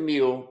take the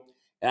mule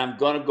and I'm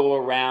going to go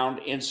around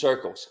in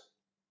circles.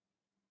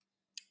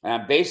 And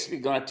I'm basically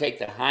going to take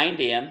the hind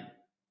end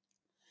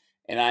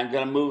and I'm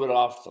going to move it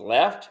off to the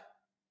left,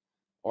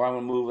 or I'm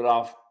going to move it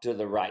off to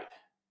the right.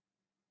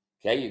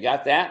 Okay, you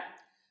got that?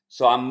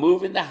 So I'm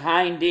moving the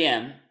hind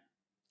end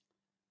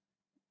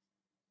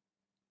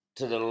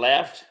to the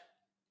left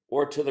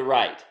or to the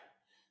right.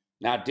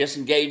 Now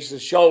disengage the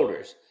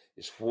shoulders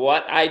is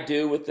what I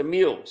do with the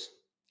mules.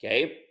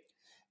 Okay,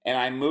 and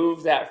I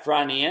move that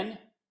front end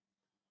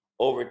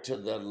over to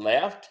the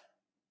left.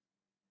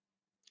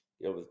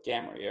 Get over the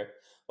camera here.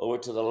 Over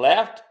to the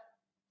left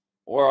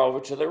or over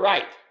to the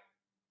right.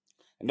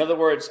 In other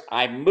words,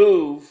 I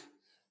move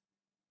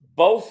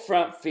both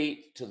front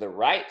feet to the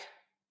right.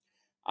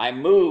 I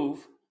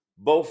move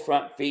both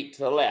front feet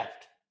to the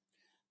left.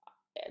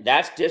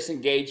 That's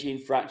disengaging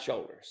front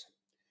shoulders.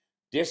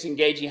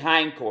 Disengaging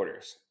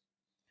hindquarters.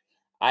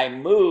 I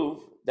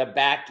move the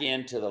back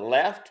end to the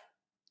left.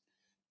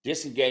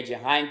 Disengaging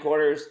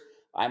hindquarters.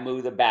 I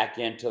move the back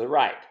end to the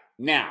right.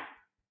 Now,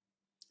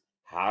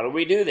 how do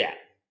we do that?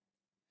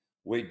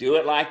 We do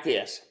it like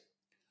this.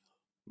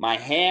 My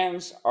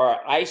hands are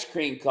ice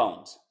cream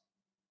cones.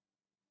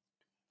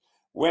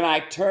 When I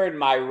turn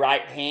my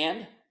right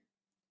hand,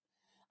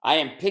 I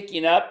am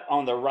picking up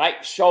on the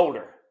right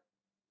shoulder.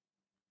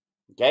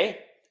 Okay?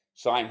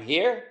 So I'm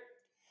here.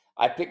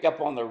 I pick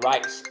up on the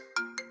right.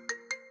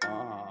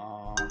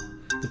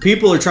 The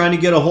people are trying to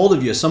get a hold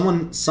of you.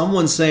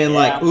 Someone's saying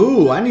like,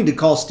 ooh, I need to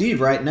call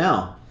Steve right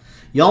now.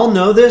 Y'all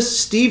know this?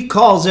 Steve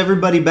calls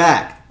everybody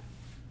back.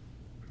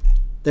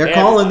 They're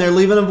calling. They're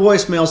leaving a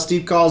voicemail.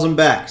 Steve calls them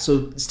back.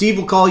 So Steve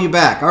will call you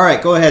back. All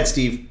right, go ahead,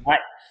 Steve. All right.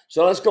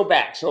 So let's go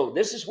back. So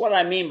this is what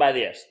I mean by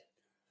this.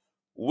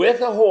 With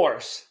a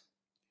horse,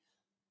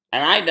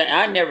 and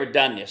I never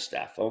done this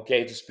stuff,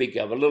 okay, to speak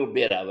of, a little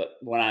bit of it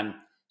when I'm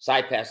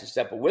side passing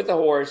stuff. But with a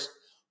horse,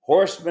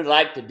 horsemen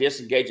like to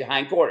disengage the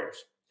hindquarters.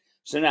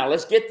 So now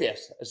let's get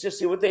this. Let's just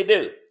see what they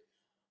do.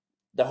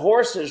 The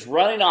horse is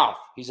running off.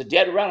 He's a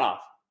dead runoff.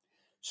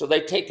 So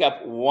they take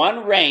up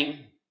one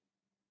rein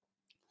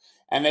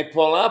and they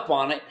pull up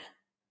on it,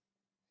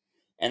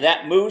 and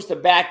that moves the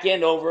back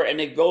end over, and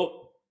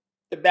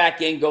the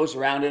back end goes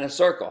around in a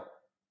circle.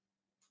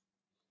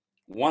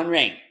 One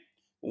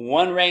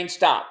rein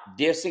stop,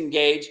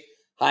 disengage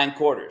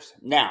hindquarters.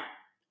 Now,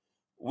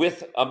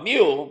 with a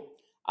mule,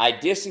 I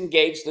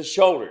disengage the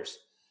shoulders.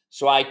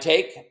 So I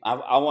take,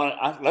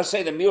 let's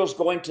say the mule's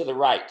going to the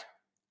right.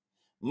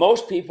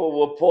 Most people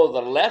will pull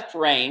the left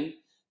rein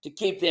to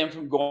keep them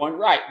from going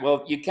right.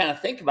 Well, you kind of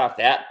think about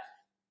that.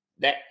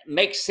 That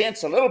makes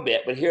sense a little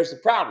bit, but here's the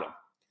problem.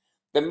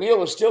 The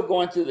mule is still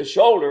going through the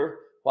shoulder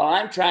while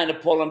I'm trying to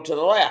pull him to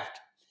the left.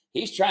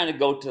 He's trying to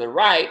go to the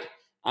right.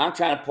 I'm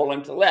trying to pull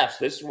him to the left.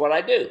 So this is what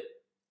I do.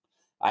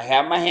 I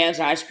have my hands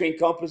in ice cream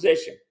cone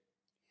position.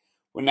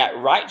 When that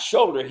right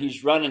shoulder,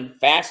 he's running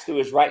fast through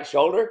his right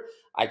shoulder,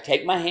 I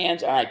take my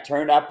hands and I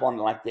turn up on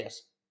it like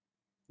this.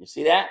 You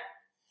see that?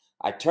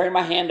 I turn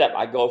my hand up.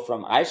 I go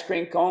from ice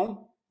cream cone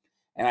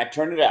and I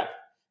turn it up.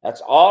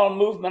 That's all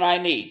movement I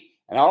need.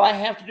 And all I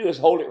have to do is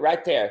hold it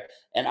right there.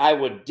 And I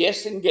would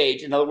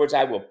disengage. In other words,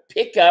 I will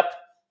pick up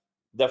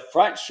the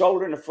front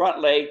shoulder and the front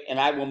leg and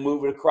I will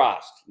move it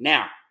across.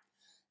 Now,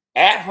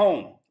 at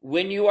home,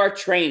 when you are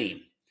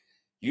training,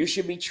 you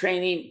should be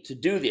training to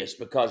do this,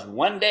 because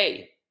one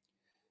day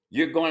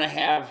you're going to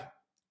have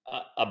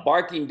a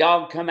barking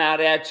dog come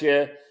out at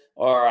you,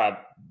 or a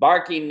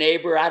barking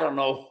neighbor, I don't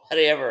know,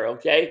 whatever,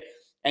 okay?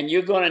 And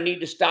you're going to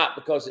need to stop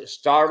because it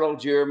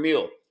startled your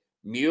mule.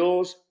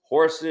 Mules,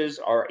 horses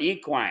are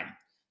equine.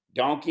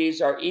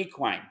 Donkeys are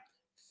equine.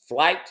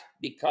 Flight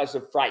because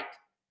of fright.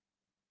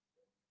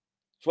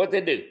 That's what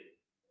they do.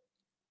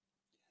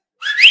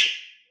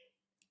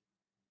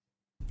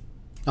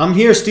 I'm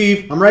here,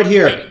 Steve. I'm right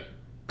here. Hey,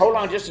 hold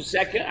on just a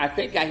second. I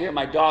think I hear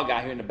my dog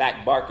out here in the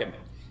back barking.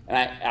 And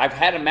I've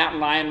had a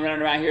mountain lion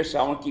running around here, so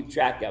I want to keep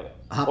track of it.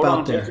 Hop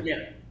out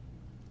there.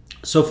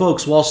 So,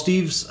 folks, while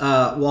Steve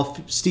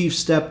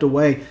stepped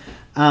away,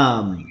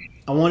 I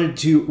wanted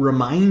to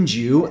remind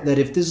you that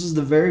if this is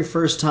the very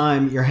first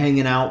time you're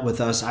hanging out with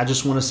us, I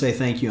just want to say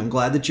thank you. I'm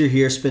glad that you're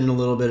here spending a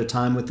little bit of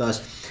time with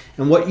us.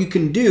 And what you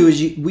can do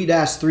is we'd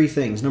ask three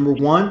things. Number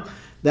one,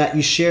 that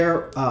you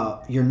share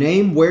your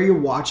name, where you're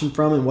watching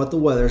from, and what the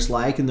weather's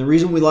like. And the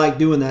reason we like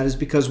doing that is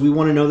because we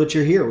want to know that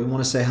you're here. We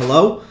want to say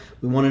hello,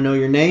 we want to know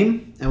your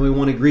name, and we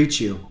want to greet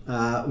you.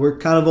 We're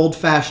kind of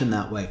old-fashioned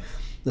that way.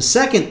 The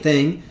second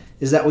thing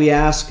is that we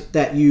ask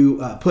that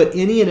you put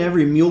any and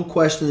every mule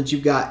question that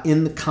you've got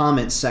in the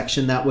comments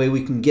section. That way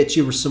we can get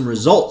you some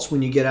results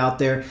when you get out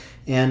there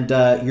and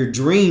your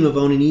dream of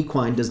owning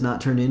equine does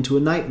not turn into a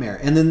nightmare.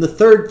 And then the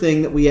third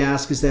thing that we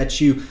ask is that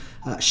you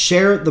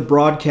share the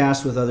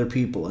broadcast with other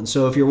people. And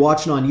so if you're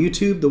watching on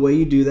YouTube, the way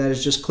you do that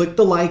is just click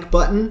the like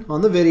button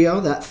on the video,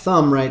 that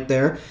thumb right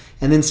there,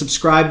 and then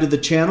subscribe to the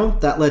channel.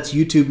 That lets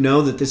YouTube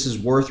know that this is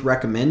worth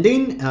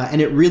recommending,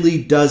 and it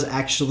really does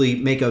actually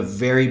make a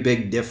very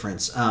big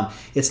difference.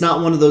 It's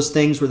not one of those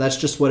things where that's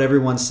just what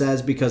everyone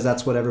says because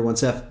that's what everyone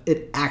says.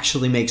 It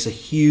actually makes a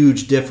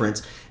huge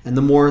difference, and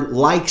the more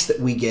likes that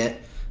we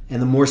get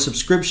and the more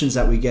subscriptions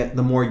that we get,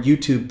 the more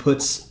YouTube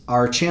puts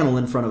our channel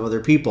in front of other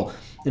people.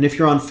 And if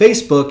you're on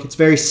Facebook, it's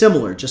very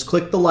similar. Just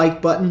click the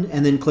like button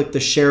and then click the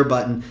share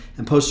button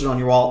and post it on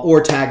your wall or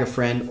tag a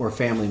friend or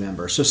family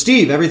member. So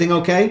Steve, everything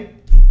okay?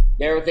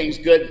 Everything's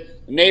good.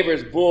 The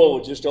neighbor's bull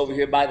was just over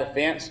here by the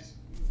fence,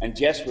 and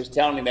Jess was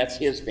telling me that's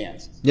his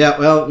fence. Yeah,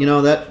 well, you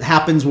know, that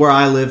happens where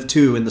I live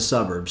too, in the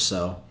suburbs,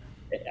 so.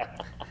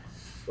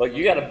 Well,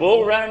 you got a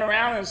bull running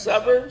around in the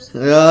suburbs?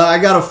 I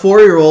got a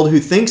 4-year-old who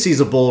thinks he's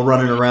a bull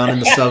running around in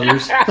the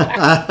suburbs.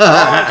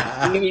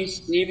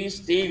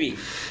 Stevie.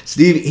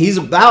 Steve, he's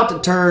about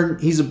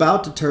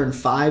to turn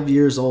 5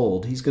 years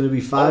old. He's going to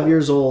be 5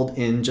 years old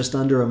in just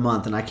under a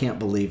month, and I can't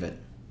believe it.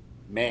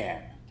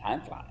 Man, time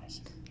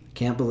flies.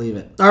 Can't believe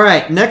it. All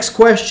right, next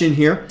question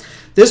here.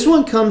 This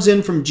one comes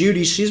in from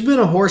Judy. She's been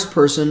a horse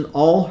person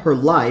all her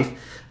life.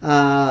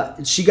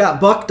 She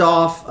got bucked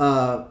off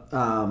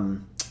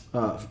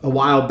a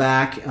while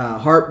back,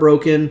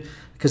 heartbroken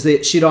because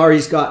she'd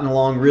already gotten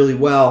along really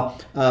well.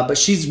 But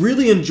she's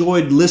really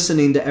enjoyed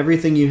listening to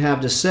everything you have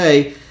to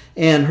say.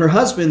 And her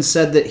husband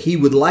said that he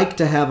would like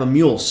to have a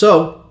mule.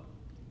 So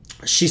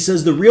she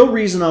says the real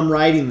reason I'm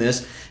writing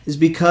this is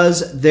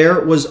because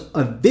there was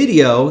a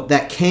video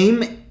that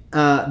came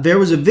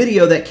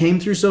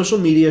through social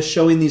media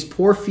showing these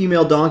poor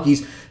female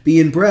donkeys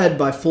being bred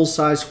by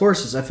full-size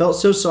horses. I felt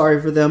so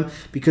sorry for them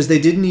because they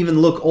didn't even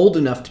look old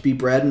enough to be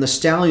bred and the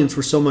stallions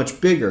were so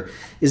much bigger.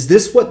 Is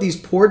this what these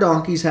poor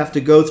donkeys have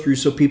to go through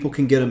so people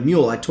can get a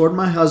mule? I told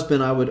my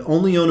husband I would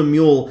only own a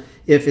mule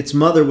if its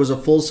mother was a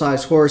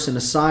full-size horse and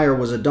a sire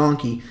was a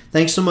donkey.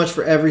 Thanks so much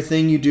for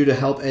everything you do to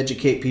help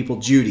educate people,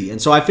 Judy.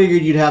 And so I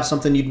figured you'd have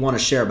something you'd want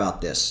to share about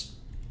this.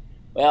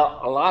 Well,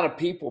 a lot of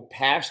people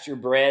pasture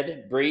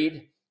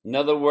breed. In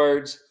other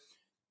words,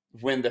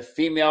 when the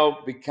female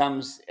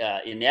becomes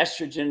in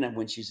estrogen and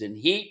when she's in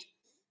heat,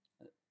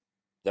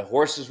 the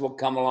horses will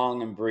come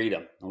along and breed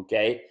them,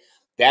 okay?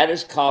 That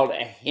is called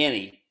a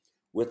henny,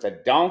 with a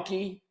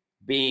donkey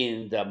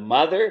being the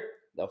mother,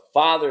 the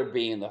father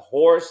being the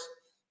horse.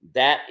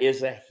 That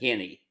is a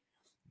henny.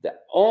 The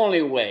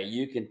only way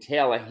you can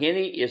tell a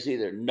henny is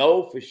either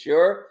know for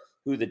sure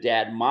who the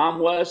dad mom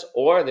was,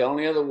 or the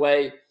only other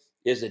way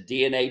is a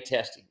DNA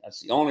testing.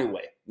 That's the only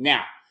way.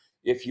 Now,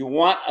 if you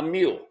want a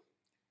mule,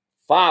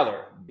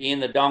 father being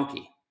the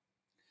donkey,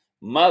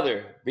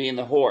 mother being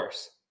the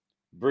horse,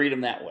 breed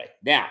them that way.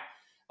 Now,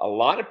 a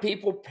lot of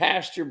people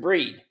pasture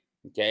breed,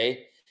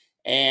 okay?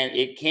 And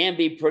it can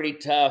be pretty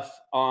tough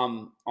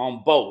on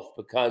both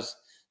because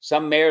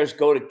some mares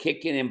go to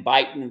kicking and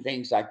biting and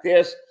things like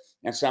this,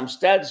 and some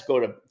studs go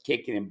to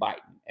kicking and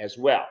biting as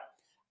well.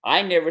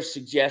 I never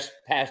suggest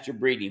pasture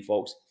breeding,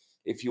 folks.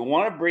 If you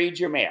want to breed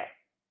your mare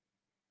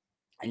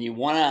and you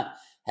want to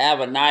have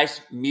a nice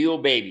mule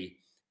baby,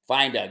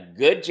 find a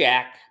good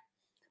jack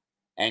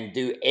and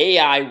do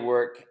AI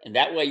work, and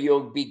that way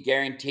you'll be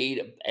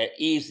guaranteed an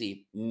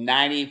easy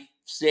 96%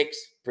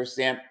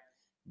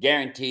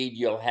 guaranteed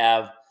you'll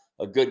have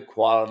a good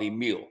quality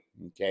mule,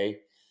 okay?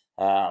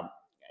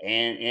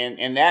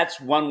 And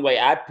that's one way.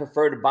 I'd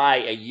prefer to buy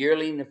a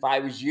yearling if I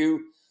was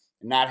you,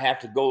 and not have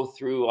to go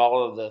through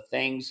all of the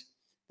things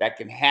that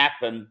can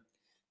happen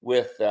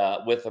with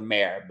a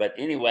mare. But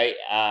anyway,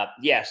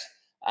 yes,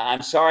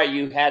 I'm sorry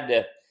you had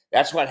to.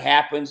 That's what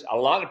happens. A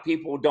lot of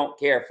people don't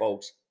care,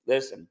 folks.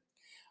 Listen,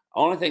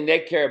 only thing they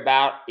care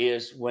about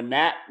is when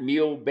that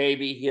mule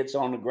baby hits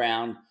on the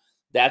ground,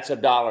 that's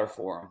 $1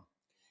 for them.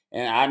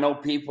 And I know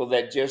people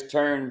that just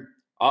turn.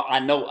 I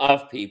know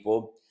of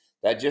people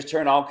that just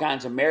turn all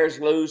kinds of mares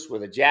loose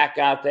with a jack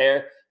out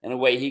there, and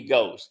away he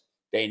goes.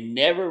 They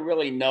never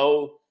really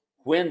know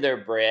when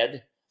they're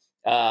bred.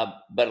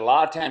 But a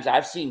lot of times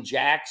I've seen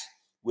jacks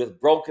with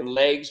broken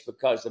legs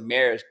because the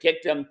mare has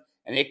kicked them,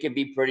 and it can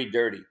be pretty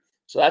dirty.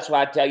 So that's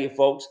why I tell you,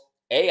 folks,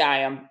 AI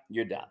them,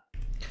 you're done.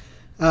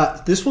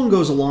 This one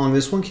goes along.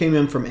 This one came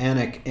in from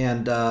Anik,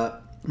 and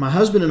my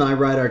husband and I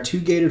ride our 2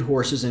 gaited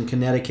horses in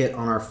Connecticut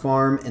on our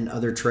farm and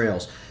other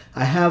trails.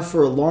 I have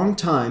for a long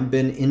time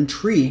been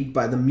intrigued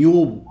by the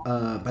mule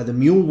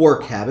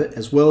work habit,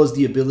 as well as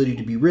the ability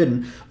to be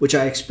ridden, which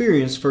I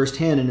experienced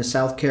firsthand in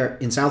South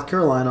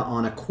Carolina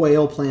on a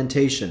quail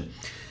plantation.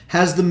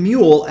 Has the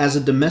mule as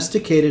a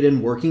domesticated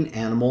and working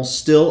animal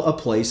still a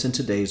place in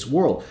today's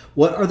world?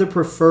 What are the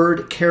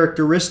preferred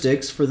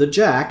characteristics for the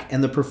jack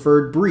and the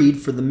preferred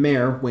breed for the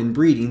mare when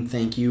breeding?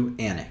 Thank you,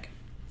 Anik.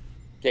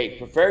 Okay,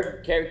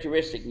 preferred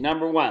characteristic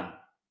number 1,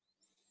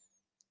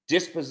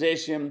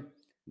 disposition.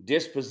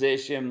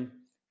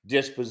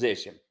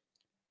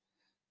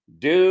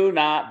 Do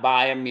not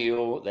buy a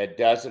mule that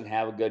doesn't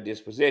have a good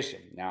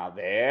disposition. Now,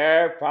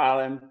 their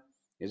problem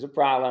is a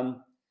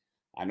problem.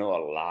 I know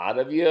a lot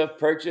of you have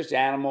purchased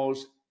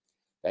animals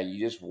that you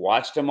just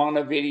watched them on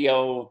a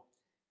video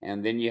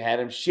and then you had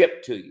them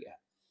shipped to you.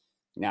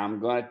 Now, I'm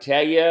going to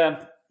tell you,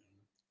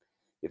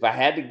 If I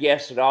had to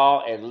guess at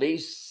all, at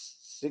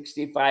least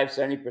 65,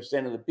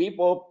 70% of the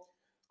people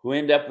who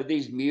end up with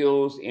these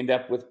mules end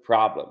up with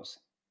problems.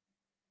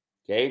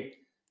 Okay?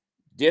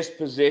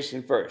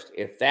 Disposition first.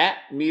 If that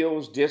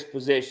mule's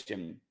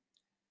disposition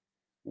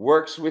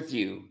works with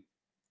you,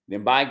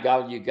 then by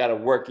God, you got a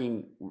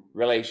working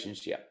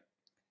relationship.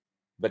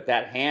 But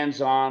that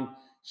hands-on,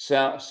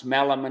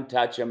 smell them and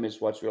touch them is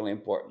what's really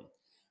important.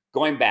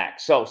 Going back,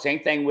 so same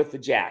thing with the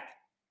jack.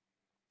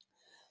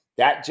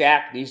 That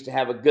jack needs to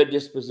have a good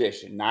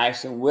disposition,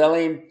 nice and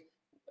willing,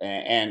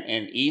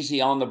 and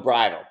easy on the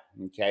bridle,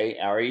 okay,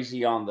 or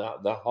easy on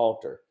the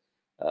halter,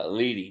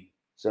 leading.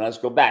 So let's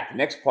go back. The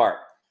next part,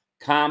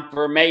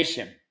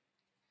 conformation.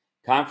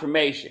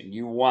 Conformation.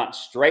 You want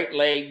straight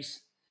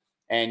legs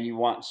and you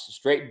want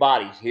straight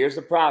bodies. Here's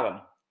the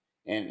problem,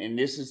 and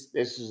this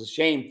is a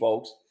shame,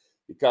 folks,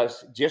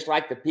 because just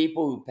like the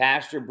people who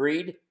pasture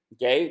breed,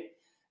 okay,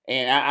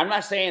 and I'm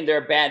not saying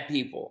they're bad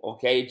people,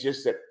 okay,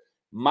 just that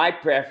my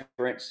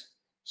preference,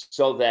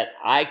 so that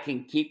I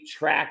can keep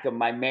track of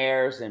my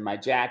mares and my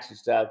jacks and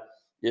stuff,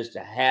 is to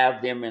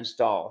have them in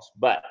stalls.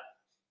 But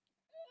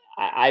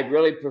I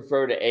really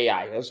prefer to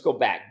AI. Let's go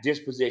back.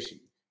 Disposition,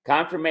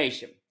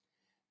 conformation.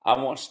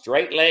 I want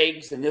straight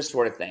legs and this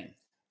sort of thing.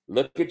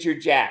 Look at your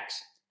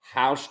jacks.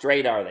 How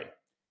straight are they?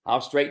 How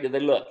straight do they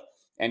look?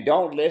 And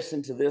don't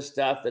listen to this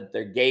stuff that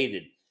they're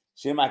gated.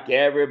 Seems like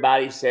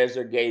everybody says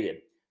they're gated.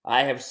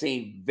 I have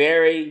seen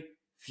very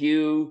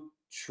few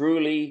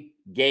truly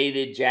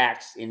gated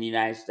jacks in the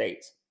United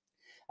States.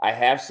 I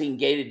have seen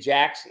gated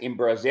jacks in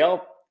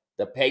Brazil,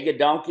 the Pega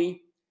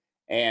donkey,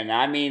 and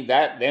I mean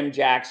that them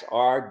jacks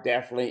are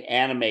definitely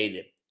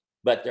animated.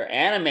 But they're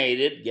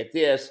animated, get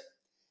this,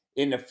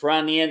 in the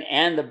front end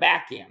and the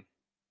back end.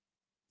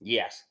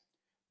 Yes,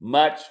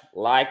 much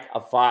like a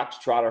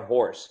foxtrotter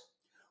horse,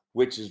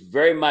 which is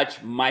very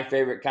much my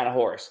favorite kind of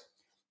horse.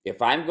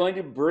 If I'm going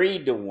to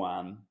breed to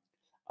one,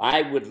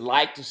 I would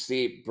like to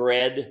see it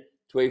bred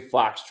to a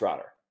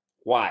foxtrotter.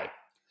 Why?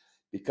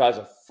 Because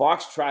a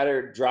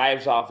foxtrotter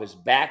drives off his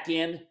back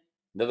end.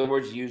 In other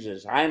words, uses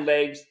his hind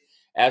legs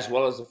as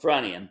well as the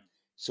front end.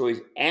 So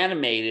he's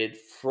animated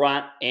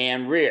front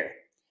and rear.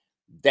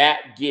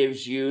 That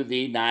gives you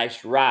the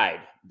nice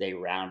ride. They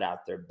round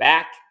out their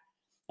back,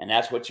 and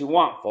that's what you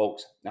want,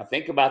 folks. Now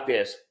think about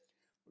this.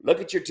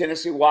 Look at your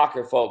Tennessee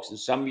Walker, folks, and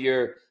some of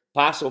your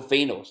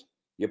Paso-Finos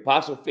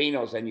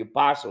and your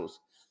Pasos.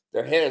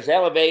 Their head is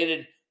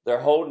elevated.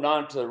 They're holding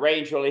on to the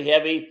reins really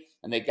heavy,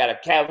 and they got a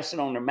cavesson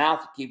on their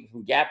mouth to keep it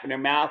from gapping their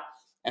mouth,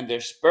 and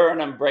they're spurring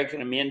them, breaking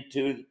them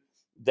into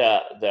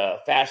the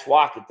fast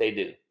walk that they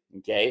do,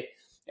 okay?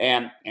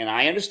 And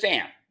I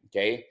understand,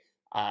 okay?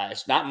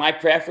 It's not my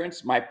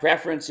preference. My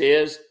preference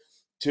is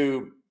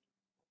to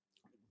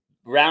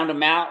round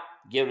them out,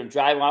 give them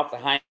drive off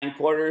the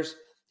hindquarters,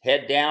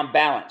 head down,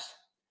 balanced.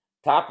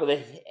 Top of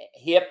the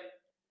hip,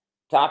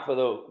 top of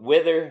the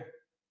wither,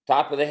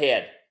 top of the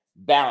head,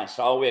 balanced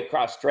all the way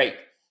across straight.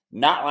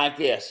 Not like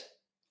this.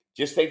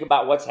 Just think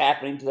about what's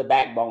happening to the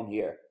backbone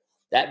here.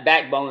 That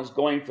backbone is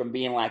going from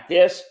being like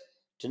this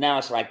to now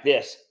it's like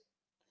this.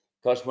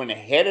 Because when the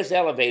head is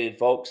elevated,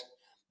 folks,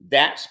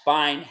 that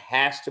spine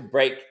has to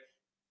break.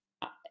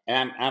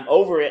 And I'm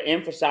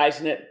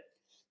overemphasizing it,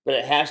 but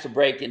it has to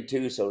break in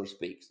two, so to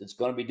speak. It's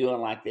going to be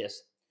doing like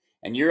this.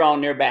 And you're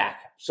on their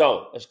back.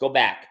 So let's go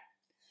back.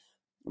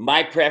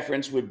 My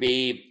preference would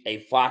be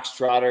a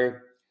foxtrotter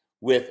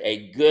with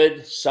a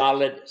good,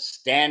 solid,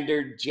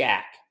 standard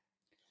jack.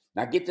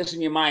 Now get this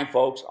in your mind,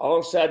 folks. All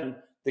of a sudden,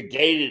 the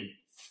gated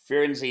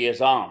frenzy is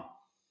on.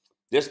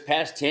 This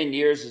past 10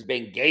 years has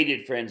been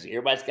gated frenzy.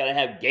 Everybody's got to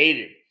have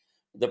gated.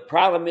 The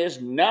problem is,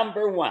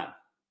 number one,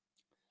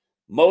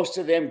 most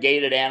of them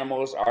gated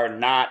animals are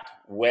not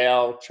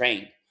well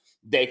trained.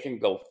 They can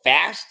go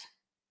fast,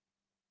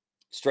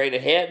 straight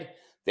ahead.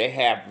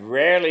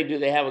 Rarely do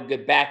they have a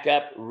good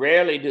backup.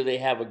 Rarely do they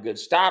have a good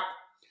stop.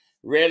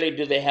 Rarely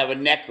do they have a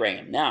neck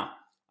rein. Now,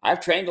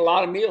 I've trained a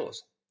lot of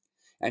mules.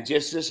 And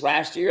just this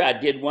last year, I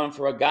did one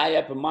for a guy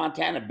up in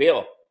Montana,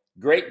 Bill.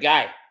 Great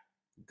guy.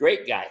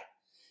 Great guy.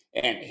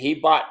 And he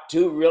bought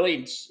two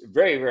really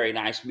very, very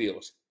nice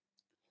mules.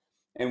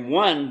 And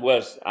one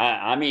was,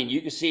 I mean,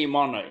 you can see him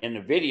in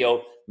the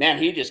video. Man,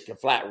 he just could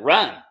flat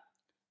run.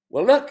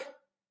 Well, look,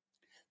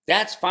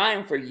 that's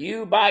fine for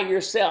you by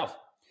yourself.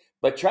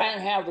 But try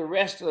and have the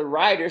rest of the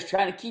riders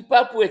trying to keep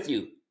up with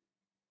you.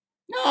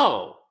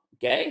 No,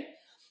 okay?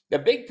 The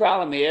big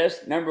problem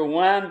is, number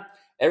one,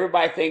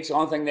 everybody thinks the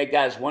only thing they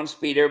got is one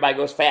speed. Everybody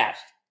goes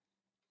fast.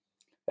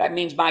 That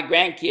means my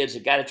grandkids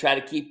have got to try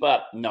to keep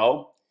up.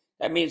 No.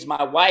 That means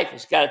my wife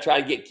has got to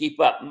try to keep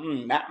up.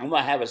 I'm going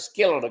to have a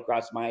skillet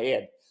across my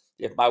head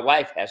if my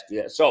wife has to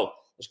do that. So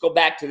let's go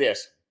back to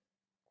this.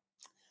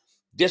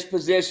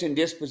 Disposition,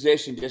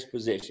 disposition,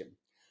 disposition.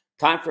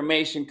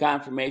 Confirmation,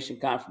 confirmation,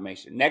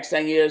 confirmation. Next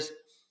thing is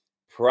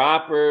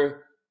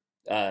proper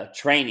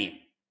training.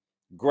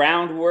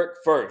 Groundwork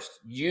first.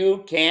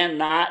 You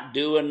cannot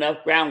do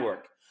enough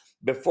groundwork.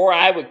 Before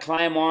I would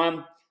climb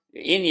on,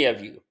 any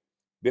of you,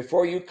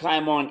 before you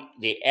climb on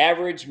the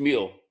average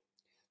mule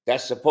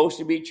that's supposed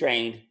to be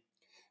trained,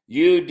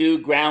 You do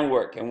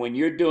groundwork. And when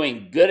you're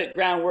doing good at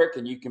groundwork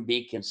and you can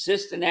be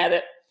consistent at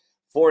it,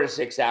 4 to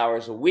 6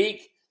 hours a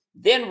week,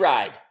 then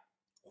ride.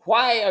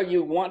 Why are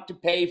you want to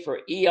pay for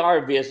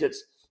ER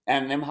visits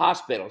and them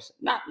hospitals?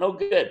 No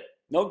good.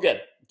 No good.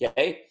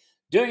 Okay.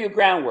 Do your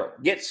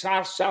groundwork. Get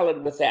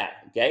solid with that.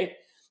 Okay.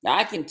 Now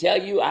I can tell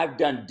you I've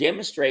done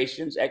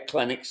demonstrations at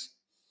clinics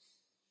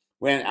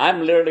when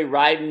I'm literally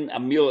riding a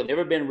mule that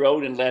never been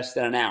rode in less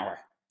than an hour,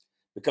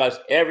 because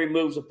every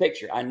move's a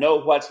picture. I know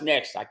what's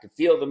next. I can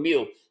feel the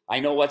mule. I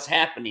know what's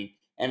happening.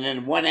 And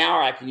in 1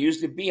 hour, I can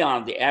usually be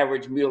on the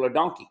average mule or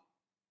donkey.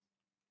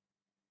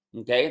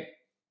 Okay.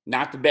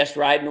 Not the best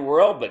ride in the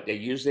world, but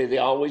they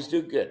always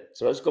do good.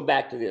 So let's go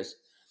back to this.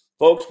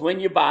 Folks, when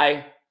you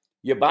buy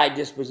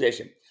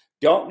disposition.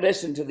 Don't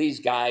listen to these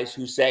guys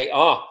who say,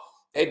 oh,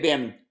 they've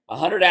been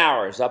 100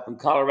 hours up in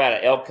Colorado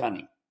elk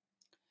hunting.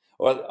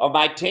 Or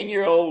my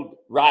 10-year-old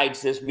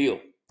rides this mule.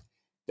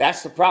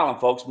 That's the problem,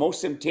 folks.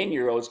 Most of them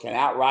 10-year-olds can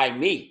outride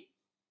me.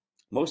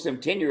 Most of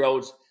them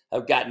 10-year-olds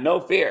have got no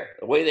fear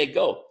the way they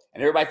go.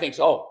 And everybody thinks,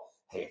 oh,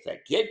 hey, if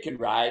that kid can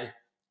ride,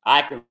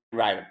 I can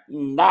ride him.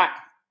 Not,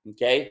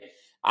 okay?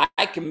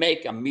 I can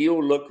make a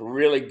mule look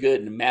really good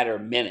in a matter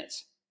of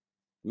minutes.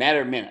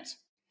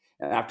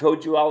 And I've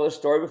told you all this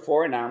story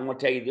before, and I'm going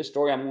to tell you this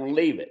story. I'm going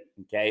to leave it,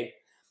 okay?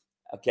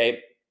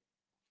 Okay.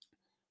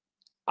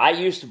 I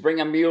used to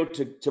bring a mule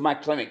to my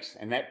clinics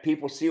and let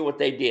people see what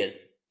they did.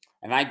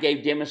 And I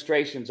gave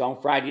demonstrations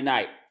on Friday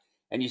night.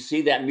 And you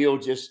see that mule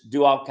just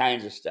do all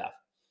kinds of stuff.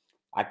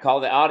 I call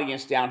the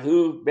audience down.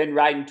 Who've been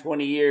riding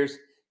 20 years?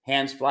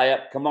 Hands fly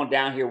up. Come on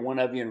down here, one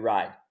of you, and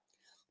ride.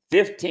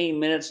 15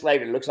 minutes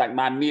later, it looks like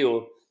my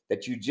mule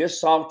that you just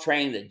saw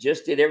trained, that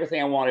just did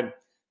everything I wanted.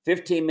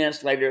 15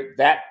 minutes later,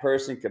 that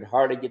person could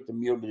hardly get the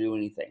mule to do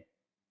anything.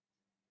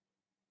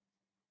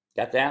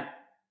 Got that?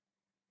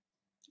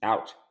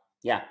 Ouch.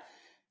 Yeah.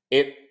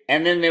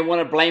 And then they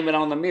want to blame it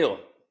on the mule.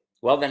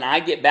 Well, then I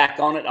get back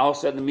on it. All of a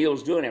sudden, the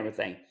mule's doing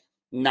everything,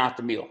 not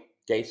the mule.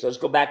 Okay, so let's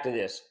go back to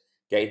this.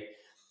 Okay,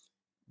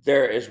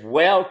 they're as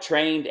well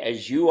trained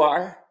as you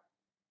are.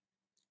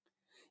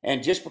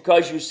 And just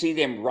because you see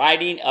them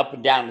riding up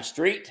and down the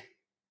street,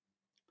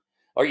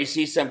 or you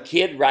see some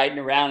kid riding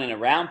around in a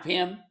round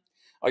pen,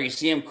 or you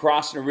see him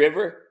crossing a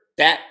river,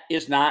 that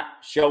is not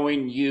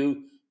showing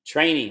you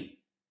training.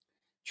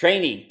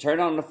 Training, turn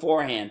on the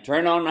forehand,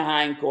 turn on the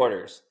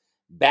hindquarters,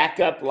 back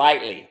up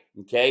lightly,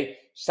 okay?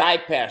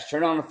 Side pass,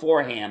 turn on the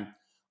forehand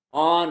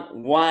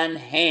on one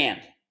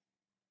hand.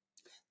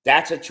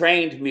 That's a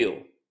trained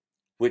mule,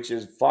 which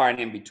is far and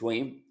in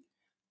between.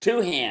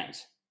 Two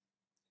hands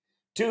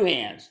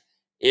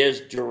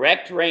is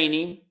direct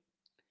reining.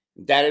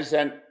 That is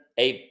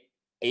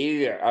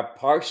either a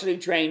partially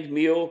trained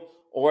mule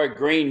or a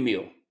green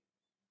mule.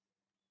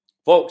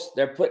 Folks,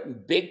 they're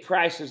putting big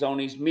prices on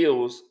these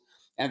mules,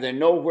 and they're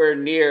nowhere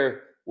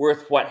near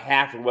worth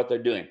half of what they're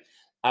doing.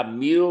 A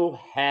mule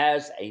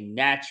has a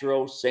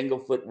natural single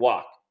foot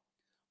walk.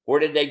 Where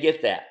did they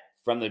get that?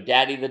 From their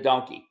daddy, the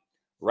donkey.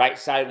 Right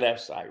side,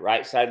 left side,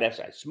 right side, left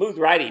side. Smooth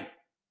riding,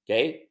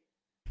 okay?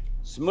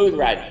 Smooth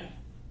riding.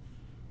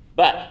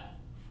 But,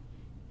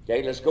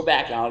 okay, let's go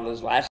back now to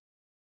this last.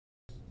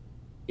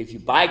 If you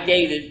buy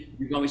gated,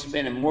 you're going to be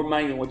spending more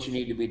money than what you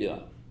need to be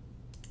doing.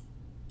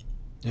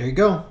 There you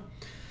go.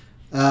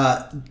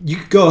 You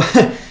could go.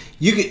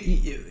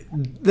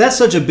 That's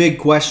such a big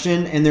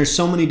question, and there's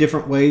so many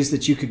different ways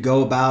that you could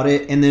go about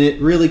it, and then it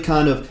really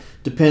kind of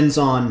depends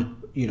on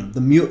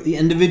the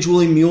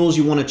individually mules.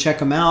 You want to check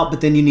them out,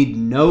 but then you need to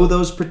know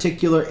those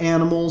particular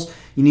animals.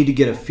 You need to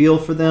get a feel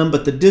for them.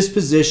 But the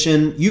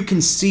disposition, you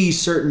can see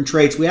certain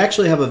traits. We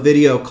actually have a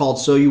video called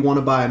 "So You Want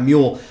to Buy a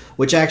Mule,"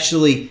 which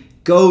actually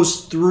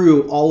goes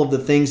through all of the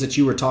things that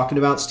you were talking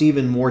about, Steve,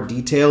 in more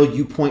detail.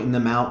 You pointing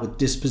them out with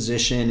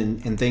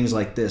disposition and things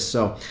like this.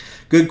 So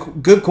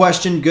good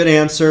question, good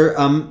answer.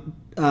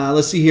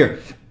 Let's see here.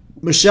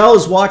 Michelle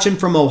is watching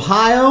from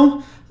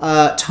Ohio.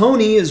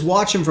 Tony is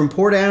watching from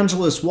Port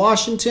Angeles,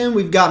 Washington.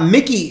 We've got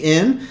Mickey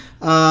in,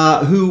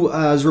 who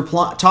is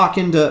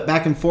talking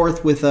back and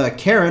forth with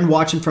Karen,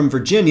 watching from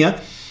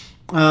Virginia.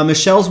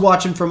 Michelle's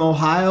watching from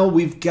Ohio.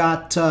 We've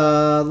got,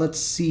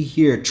 let's see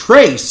here,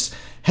 Trace.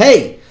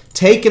 Hey,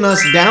 taking us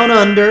down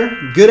under.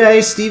 Good day,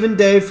 Steve and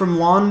Dave from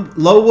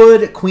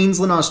Lowood,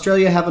 Queensland,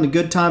 Australia. Having a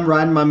good time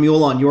riding my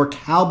mule on your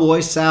cowboy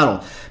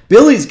saddle.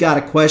 Billy's got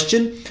a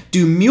question.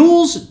 Do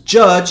mules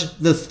judge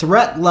the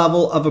threat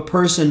level of a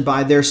person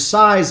by their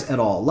size at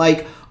all?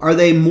 Like, are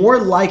they more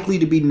likely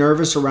to be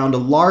nervous around a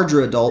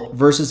larger adult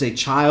versus a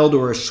child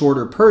or a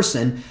shorter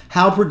person?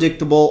 How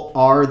predictable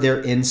are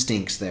their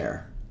instincts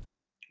there?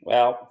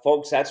 Well,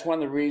 folks, that's one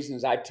of the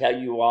reasons I tell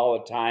you all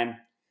the time,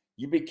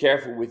 you be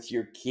careful with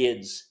your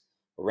kids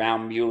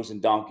around mules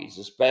and donkeys,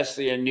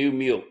 especially a new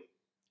mule,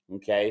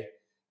 okay,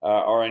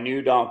 or a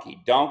new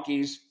donkey.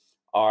 Donkeys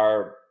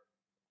are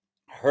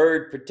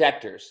herd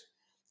protectors,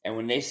 and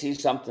when they see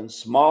something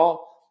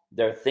small,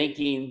 they're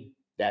thinking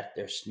that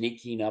they're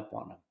sneaking up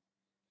on them.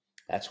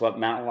 That's what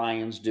mountain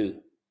lions do.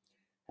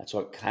 That's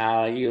what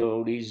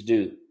coyotes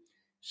do.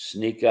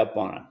 Sneak up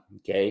on them,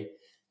 okay?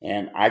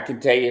 And I can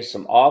tell you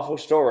some awful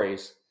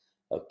stories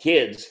of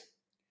kids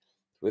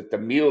with the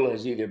mule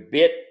has either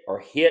bit or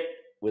hit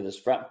with his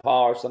front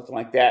paw or something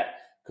like that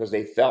because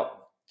they felt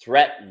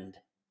threatened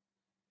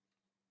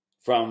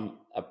from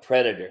a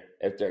predator.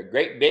 If they're a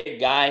great big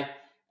guy,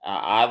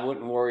 I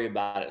wouldn't worry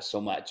about it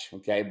so much,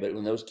 okay? But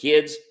when those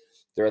kids,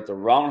 they're at the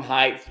wrong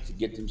height to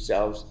get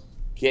themselves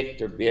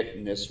kicked or bit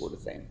and this sort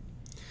of thing.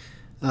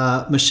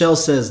 Michelle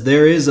says,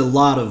 there is a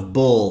lot of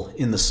bull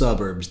in the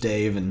suburbs,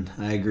 Dave, and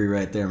I agree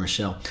right there,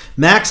 Michelle.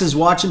 Max is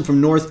watching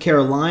from North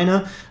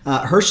Carolina.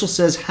 Herschel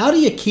says, how do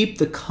you keep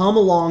the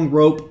come-along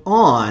rope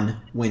on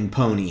when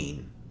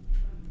ponying?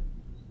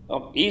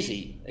 Oh,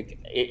 easy.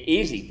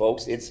 Easy,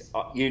 folks. It's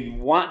you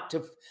want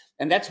to,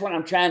 and that's what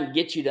I'm trying to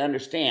get you to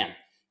understand.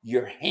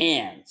 Your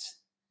hands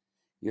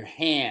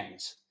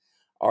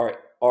are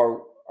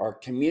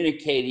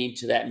communicating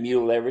to that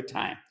mule every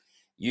time.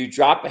 You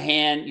drop a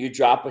hand, you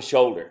drop a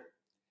shoulder.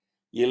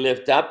 You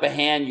lift up a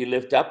hand, you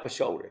lift up a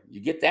shoulder. You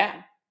get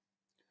that?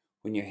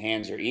 When your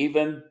hands are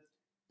even,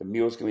 the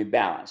mule's going to be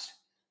balanced.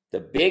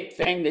 The big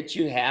thing that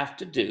you have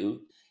to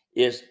do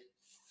is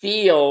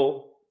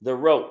feel the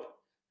rope.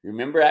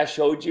 Remember I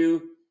showed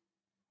you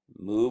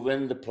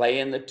moving the play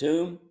in the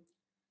tune?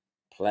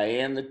 Play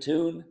in the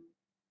tune.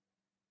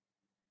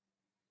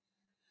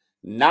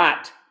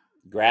 Not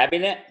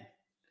grabbing it,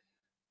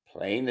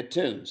 playing the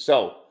tune.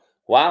 So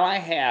while I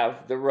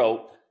have the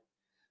rope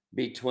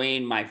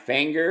between my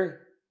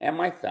finger and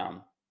my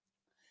thumb,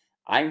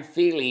 I'm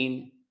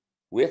feeling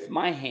with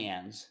my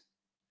hands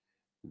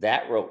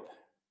that rope.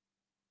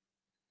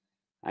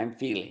 I'm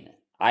feeling it.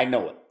 I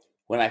know it.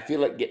 When I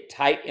feel it get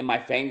tight in my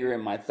finger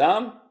and my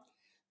thumb,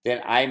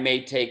 then I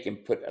may take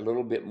and put a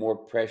little bit more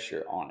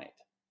pressure on it.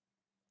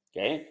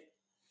 Okay?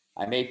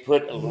 I may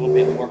put a little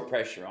bit more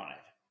pressure on it.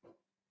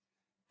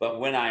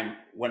 But when I'm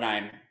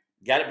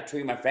got it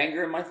between my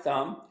finger and my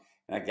thumb,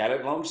 and I got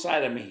it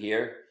alongside of me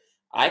here,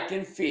 I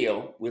can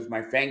feel with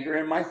my finger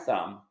and my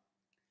thumb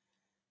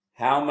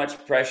how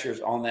much pressure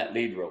is on that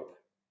lead rope.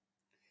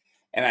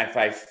 And if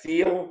I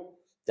feel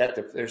that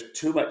there's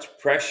too much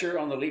pressure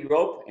on the lead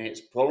rope and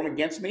it's pulling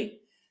against me,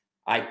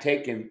 I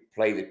take and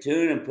play the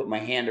tune and put my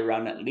hand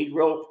around that lead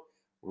rope,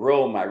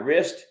 roll my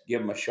wrist, give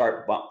them a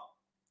sharp bump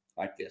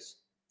like this,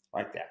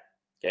 like that.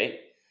 Okay.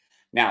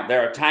 Now,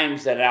 there are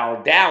times that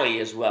I'll dally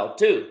as well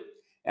too,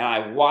 and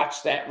I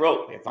watch that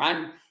rope. If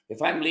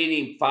I'm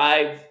leading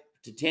 5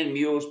 to 10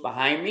 mules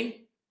behind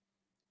me,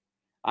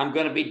 I'm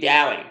going to be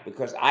dallying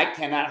because I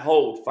cannot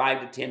hold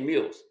 5 to 10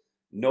 mules,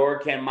 nor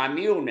can my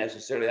mule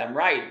necessarily that I'm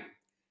riding.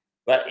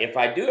 But if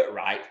I do it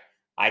right,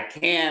 I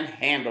can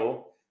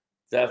handle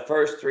the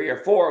first 3 or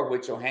 4,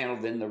 which will handle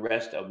then the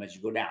rest of them as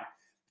you go down.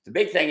 The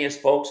big thing is,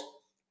 folks,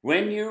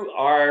 when you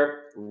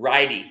are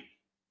riding,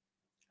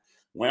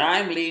 when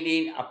I'm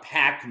leading a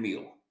pack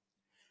mule,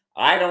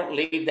 I don't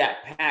lead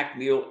that pack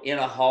mule in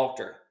a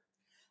halter.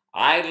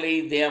 I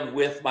lead them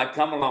with my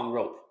come-along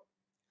rope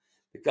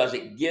because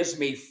it gives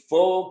me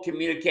full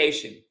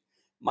communication.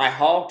 My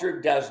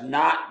halter does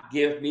not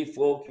give me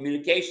full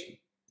communication.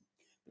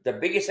 The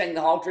biggest thing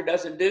the halter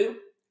doesn't do,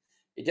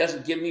 it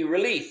doesn't give me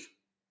relief.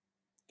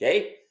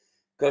 Okay?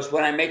 Because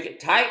when I make it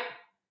tight,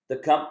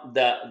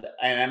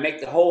 and I make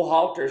the whole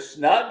halter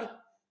snug,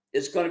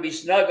 it's going to be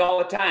snug all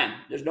the time.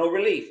 There's no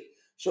relief.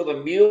 So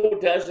the mule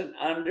doesn't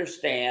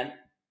understand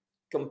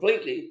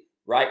completely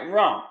right and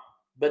wrong,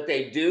 but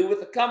they do with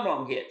the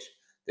come-along hitch.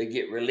 They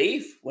get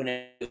relief when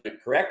they do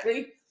it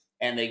correctly,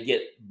 and they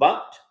get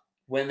bumped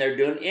when they're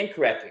doing it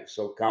incorrectly.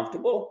 So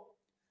comfortable,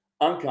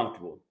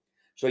 uncomfortable.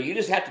 So you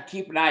just have to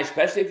keep an eye,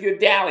 especially if you're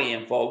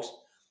dallying, folks.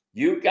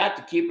 You've got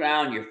to keep an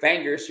eye on your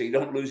fingers so you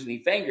don't lose any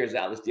fingers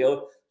out of this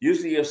deal.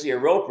 Usually you'll see a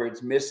roper,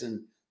 it's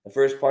missing the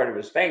first part of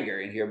his finger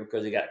in here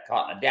because he got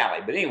caught in a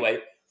dally. But anyway,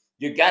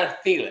 you got to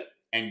feel it.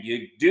 And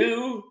you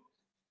do,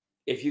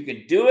 if you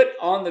can do it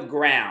on the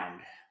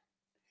ground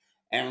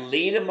and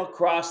lead them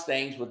across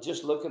things with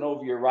just looking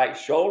over your right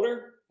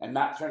shoulder and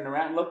not turning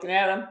around and looking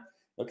at them,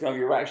 looking over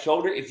your right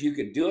shoulder, if you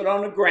can do it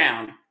on the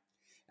ground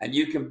and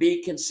you can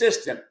be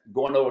consistent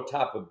going over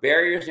top of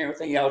barriers and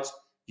everything else,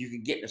 you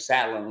can get in the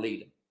saddle and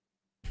lead them.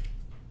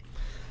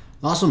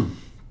 Awesome.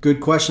 Good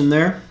question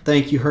there.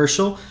 Thank you,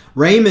 Herschel.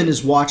 Raymond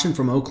is watching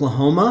from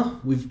Oklahoma.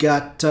 We've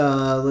got,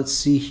 let's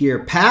see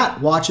here,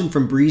 Pat watching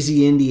from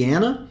Breezy,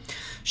 Indiana.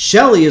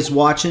 Shelly is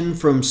watching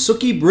from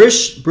Suki,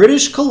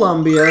 British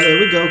Columbia. There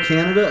we go,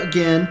 Canada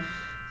again.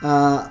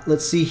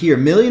 Let's see here.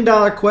 $1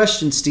 million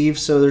question, Steve.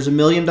 So there's $1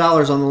 million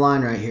on the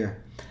line right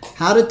here.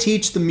 How to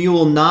teach the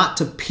mule not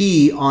to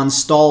pee on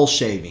stall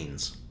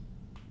shavings.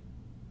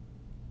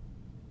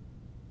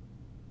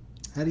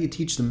 How do you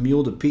teach the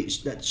mule to pee?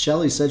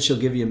 Shelly said she'll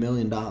give you $1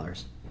 million.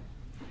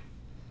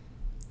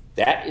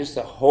 That is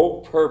the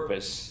whole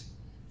purpose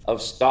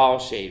of stall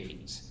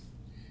shavings,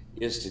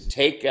 is to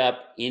take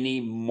up any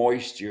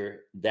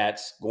moisture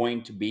that's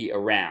going to be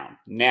around.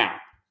 Now,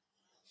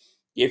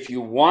 if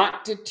you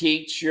want to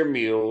teach your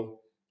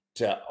mule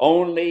to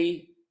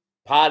only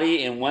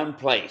potty in one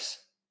place,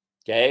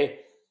 okay,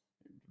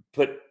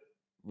 put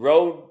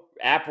road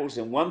apples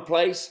in one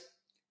place,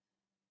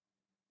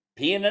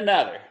 pee in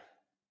another.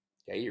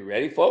 Okay, you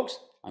ready, folks?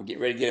 I'm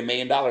getting ready to get $1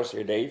 million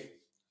here, Dave.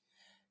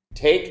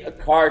 Take a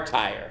car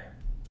tire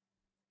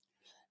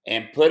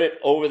and put it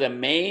over the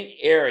main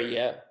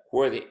area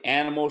where the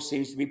animal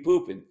seems to be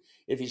pooping.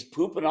 If he's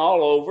pooping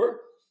all over,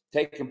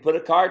 take and put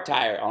a car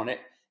tire on it.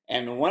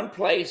 And the one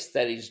place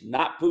that he's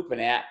not pooping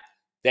at,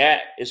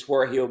 that is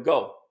where he'll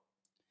go.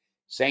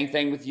 Same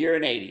thing with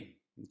urinating,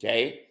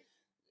 okay?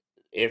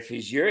 If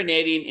he's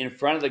urinating in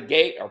front of the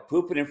gate or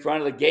pooping in front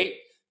of the gate,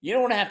 you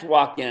don't have to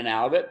walk in and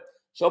out of it.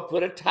 So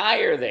put a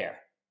tire there,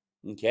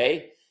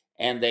 okay?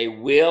 And they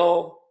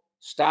will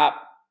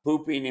stop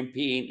pooping and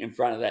peeing in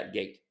front of that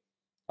gate.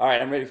 All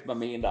right, I'm ready for my $1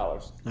 million.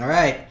 All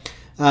right.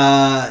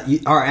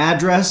 Our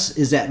address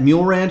is at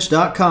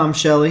muleranch.com,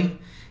 Shelly.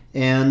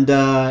 And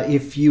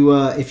if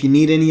you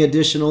need any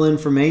additional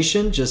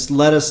information, just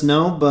let us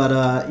know.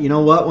 But you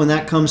know what? When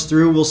that comes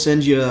through, we'll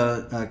send you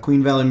a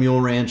Queen Valley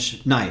Mule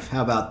Ranch knife.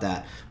 How about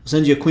that? We'll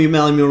send you a Queen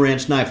Valley Mule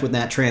Ranch knife when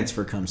that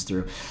transfer comes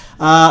through.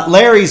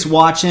 Larry's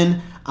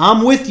watching.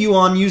 I'm with you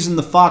on using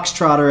the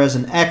Foxtrotter as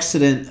an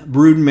excellent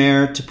brood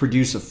mare to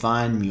produce a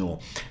fine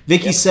mule.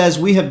 Vicky says,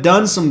 we have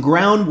done some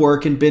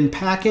groundwork and been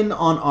packing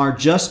on our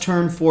just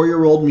turned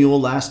 4-year-old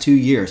mule last 2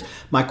 years.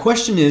 My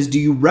question is, do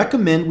you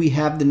recommend we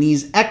have the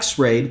knees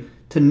x-rayed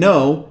to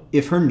know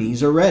if her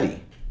knees are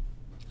ready?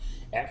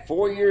 At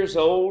 4 years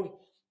old,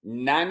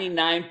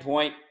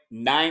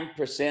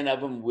 99.9%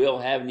 of them will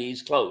have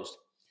knees closed.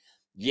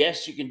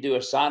 Yes, you can do a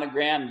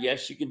sonogram.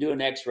 Yes, you can do an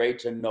x-ray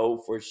to know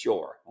for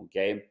sure,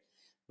 okay?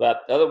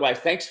 But otherwise,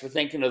 thanks for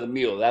thinking of the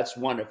mule. That's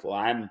wonderful.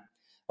 A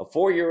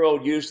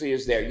 4-year-old usually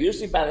is there.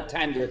 Usually by the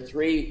time they're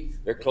 3,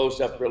 they're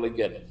closed up really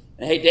good.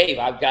 And hey, Dave,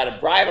 I've got a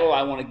bridle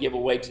I want to give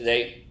away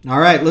today. All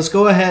right, let's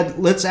go ahead.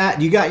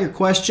 You got your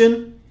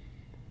question?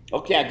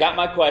 Okay, I got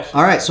my question.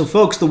 All right, so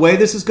folks, the way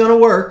this is going to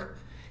work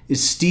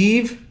is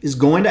Steve is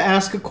going to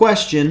ask a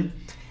question,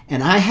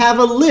 and I have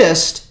a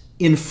list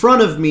in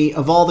front of me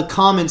of all the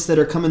comments that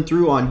are coming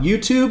through on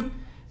YouTube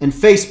and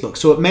Facebook.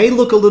 So it may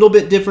look a little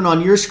bit different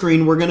on your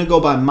screen. We're going to go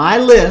by my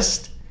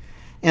list,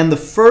 and the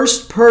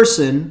first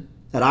person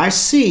that I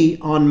see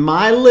on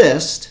my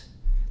list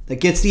that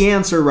gets the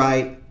answer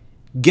right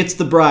gets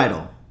the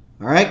bridle.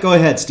 All right, go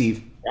ahead,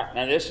 Steve. Yeah,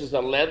 now this is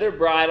a leather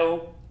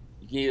bridle.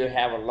 You can either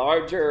have a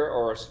larger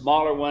or a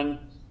smaller one,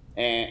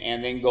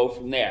 and then go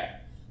from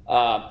there.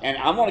 And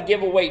I'm going to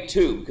give away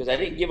 2 because I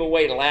didn't give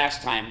away the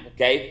last time,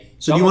 okay?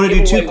 So do you want to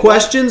do 2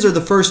 questions or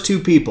the first 2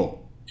 people?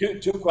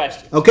 Two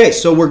questions. Okay,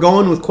 so we're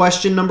going with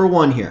question number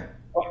 1 here.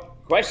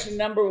 Question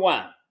number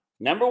 1.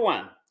 Number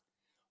 1.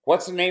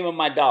 What's the name of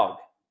my dog?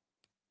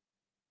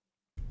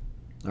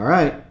 All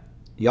right.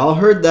 Y'all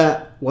heard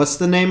that. What's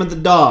the name of the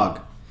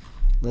dog?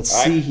 Let's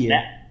see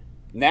here.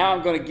 Now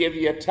I'm going to give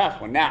you a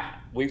tough one. Now,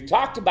 we've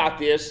talked about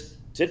this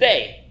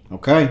today.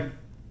 Okay.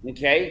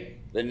 Okay?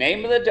 The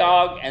name of the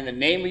dog and the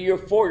name of your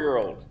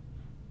 4-year-old.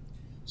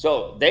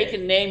 So they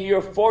can name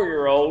your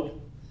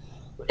 4-year-old.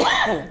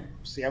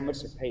 See how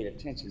much they paid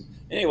attention.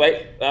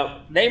 Anyway,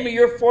 name of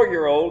your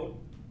 4-year-old,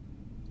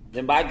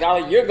 then by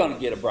golly, you're going to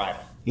get a bridle.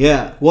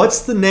 Yeah.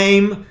 What's the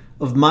name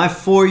of my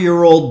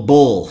 4-year-old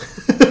bull?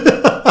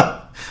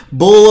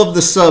 Bull of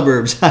the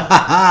suburbs.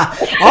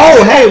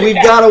 Oh, hey,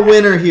 we've got a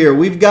winner here.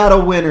 We've got a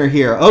winner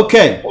here.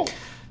 Okay.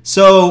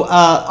 So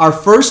our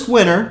first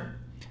winner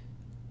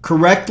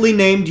correctly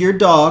named your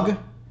dog.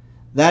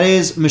 That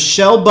is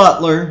Michelle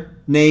Butler,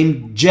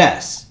 named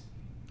Jess.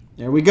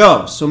 There we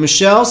go. So,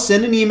 Michelle,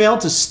 send an email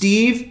to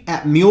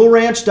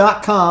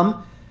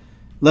steve@muleranch.com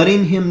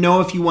letting him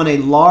know if you want a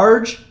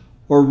large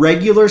or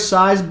regular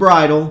size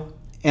bridle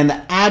and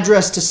the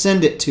address to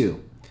send it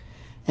to.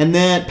 And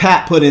then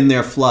Pat put in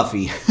there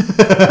Fluffy.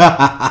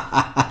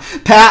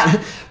 Pat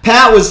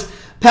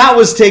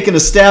was taking a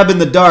stab in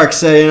the dark,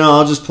 saying,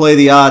 I'll just play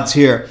the odds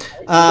here.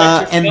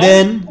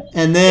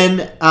 And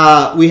then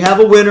we have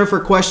a winner for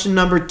question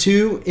number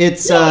 2.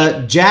 It's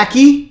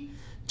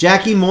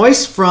Jackie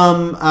Moyce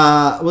from,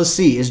 let's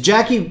see, is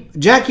Jackie,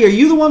 are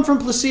you the one from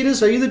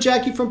Placitas? Are you the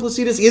Jackie from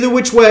Placitas? Either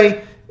which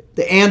way,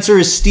 the answer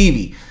is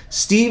Stevie.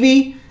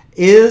 Stevie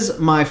is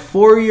my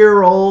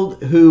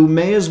 4-year-old who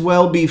may as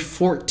well be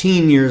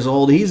 14 years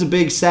old. He's a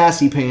big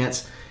sassy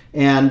pants.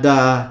 And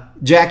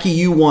Jackie,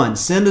 you won.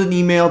 Send an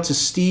email to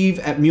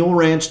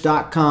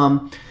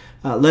steve@muleranch.com.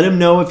 Let him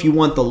know if you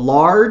want the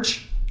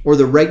large or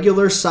the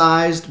regular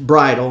sized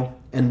bridle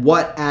and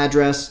what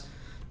address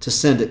to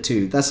send it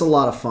to. That's a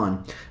lot of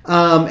fun.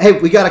 Hey,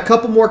 we got a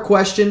couple more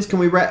questions. Can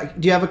we?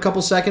 Do you have a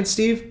couple seconds,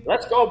 Steve?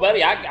 Let's go,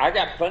 buddy. I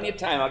got plenty of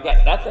time. I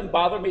got nothing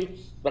bothering me,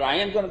 but I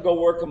am going to go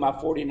work on my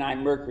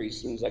 49 Mercury as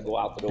soon as I go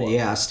out the door.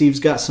 Yeah, Steve's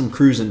got some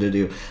cruising to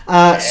do.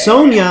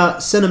 Sonia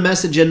sent a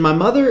message in. My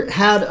mother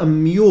has a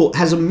mule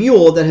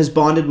that has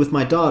bonded with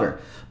my daughter.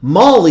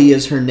 Molly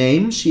is her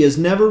name. She has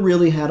never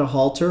really had a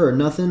halter or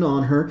nothing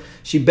on her.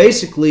 She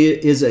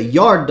basically is a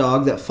yard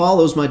dog that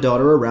follows my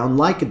daughter around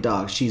like a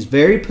dog. She's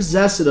very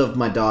possessive of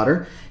my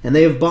daughter, and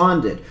they have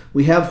bonded.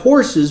 We have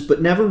horses,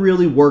 but never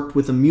really worked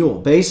with a mule.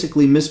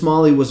 Basically, Miss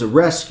Molly was a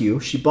rescue.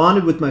 She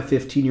bonded with my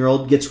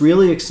 15-year-old, gets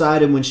really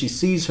excited when she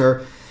sees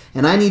her,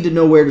 and I need to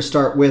know where to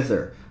start with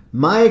her.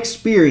 My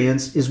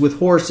experience is with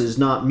horses,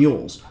 not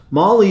mules.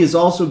 Molly is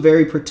also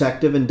very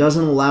protective and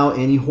doesn't allow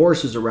any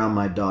horses around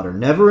my daughter.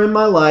 Never in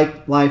my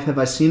life have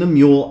I seen a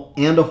mule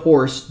and a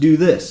horse do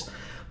this.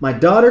 My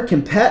daughter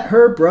can pet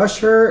her, brush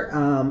her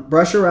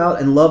out,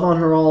 and love on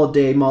her all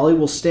day. Molly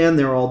will stand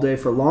there all day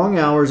for long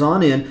hours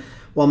on end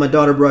while my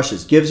daughter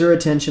brushes, gives her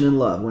attention and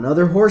love. When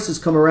other horses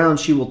come around,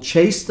 she will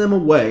chase them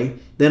away,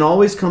 then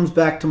always comes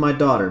back to my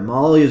daughter.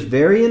 Molly is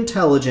very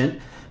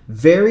intelligent,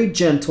 very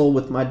gentle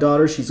with my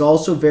daughter. She's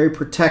also very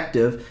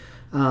protective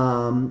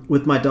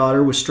with my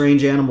daughter with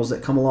strange animals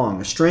that come along.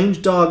 A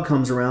strange dog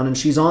comes around and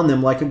she's on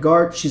them like a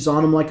guard. She's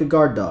on him like a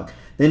guard dog.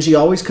 Then she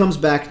always comes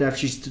back after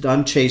she's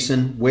done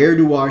chasing. Where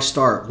do I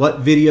start?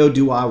 What video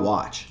do I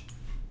watch?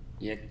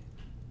 Yeah.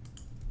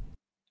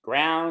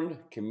 Ground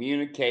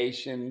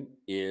communication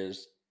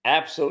is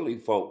absolutely,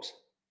 folks.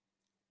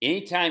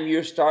 Anytime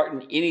you're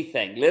starting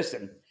anything,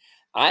 listen,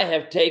 I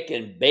have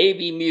taken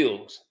baby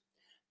mules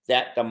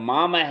that the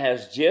mama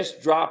has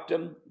just dropped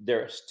them.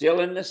 They're still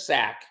in the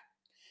sack.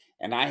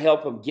 And I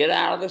help them get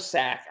out of the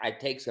sack. I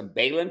take some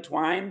baling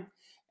twine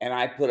and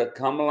I put a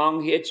come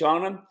along hitch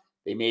on them.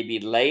 They may be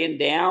laying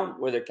down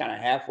where they're kind of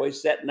halfway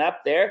setting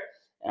up there.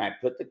 And I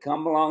put the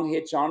come along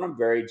hitch on them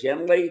very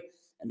gently.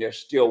 And they're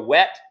still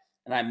wet.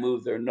 And I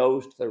move their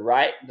nose to the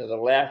right and to the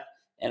left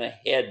and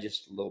ahead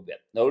just a little bit.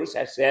 Notice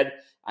I said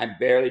I'm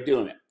barely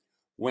doing it.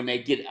 When they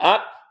get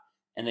up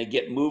and they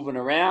get moving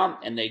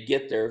around and they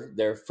get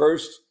their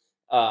first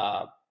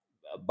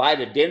bite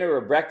of dinner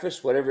or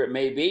breakfast, whatever it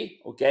may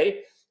be,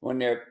 okay? When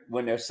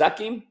they're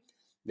sucking,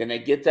 then they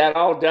get that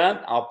all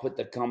done. I'll put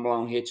the come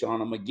along hitch on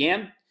them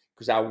again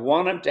because I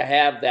want them to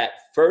have that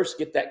first,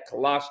 get that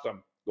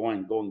colostrum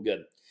going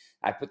good.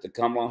 I put the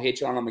come along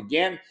hitch on them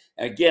again.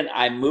 And again,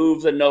 I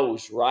move the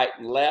nose right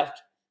and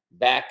left,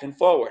 back and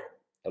forward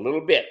a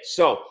little bit.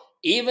 So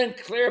even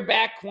clear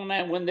back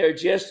when they're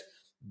just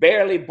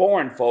barely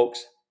born,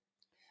 folks,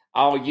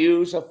 I'll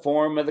use a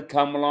form of the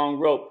come along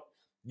rope.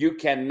 You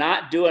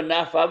cannot do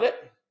enough of it.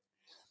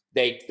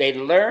 They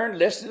learn,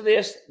 listen to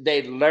this,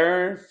 they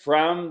learn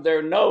from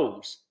their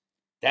nose.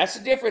 That's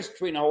the difference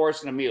between a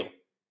horse and a mule,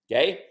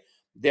 okay?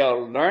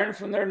 They'll learn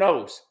from their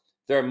nose.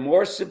 They're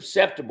more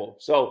susceptible.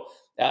 So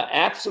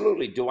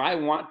absolutely, do I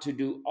want to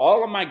do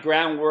all of my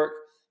groundwork,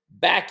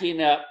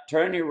 backing up,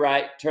 turning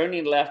right,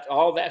 turning left,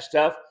 all that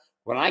stuff?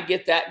 When I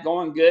get that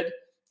going good,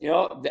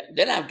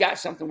 then I've got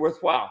something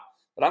worthwhile.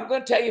 But I'm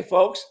going to tell you,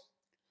 folks,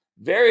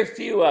 very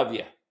few of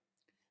you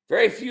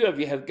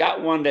have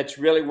got one that's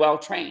really well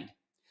trained.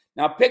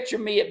 Now picture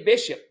me at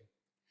Bishop.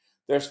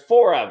 There's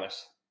 4 of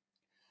us.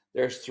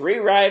 There's 3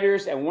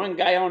 riders and 1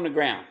 guy on the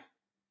ground.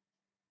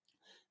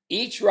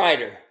 Each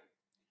rider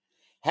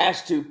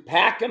has to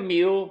pack a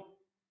mule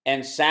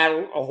and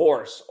saddle a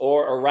horse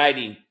or a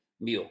riding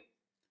mule.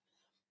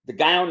 The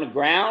guy on the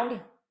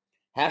ground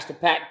has to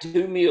pack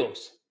 2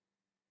 mules.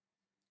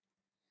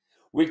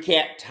 We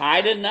can't tie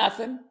to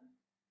nothing.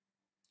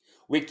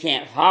 We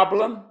can't hobble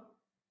them.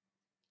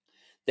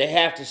 They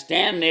have to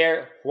stand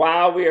there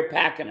while we are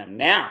packing them.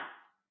 Now,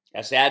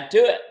 let's add to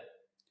it.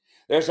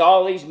 There's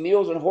all these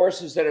mules and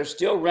horses that are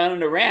still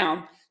running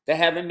around that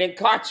haven't been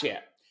caught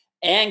yet.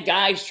 And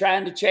guys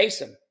trying to chase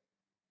them.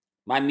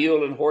 My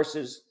mule and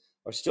horses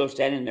are still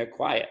standing there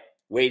quiet,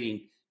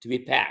 waiting to be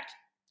packed.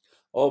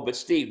 Oh, but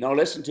Steve, no,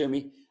 listen to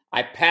me.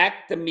 I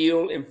packed the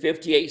mule in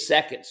 58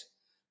 seconds.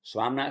 So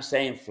I'm not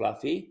saying,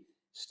 Fluffy,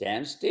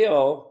 stand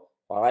still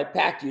while I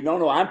pack you.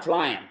 No, I'm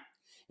flying.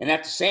 And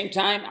at the same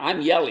time,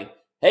 I'm yelling,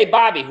 hey,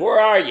 Bobby, where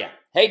are you?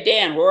 Hey,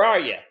 Dan, where are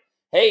you?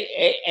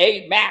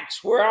 Hey,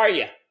 Max, where are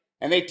you?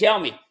 And they tell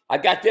me,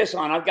 I've got this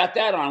on, I've got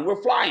that on.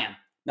 We're flying.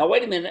 Now,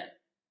 wait a minute.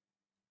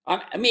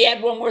 Let me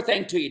add one more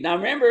thing to you. Now,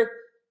 remember,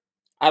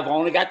 I've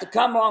only got the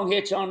come along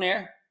hitch on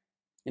there.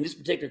 In this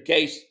particular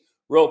case,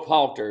 rope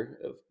halter,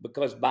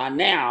 because by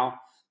now,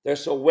 they're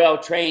so well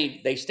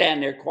trained, they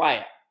stand there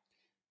quiet.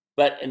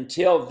 But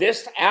until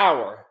this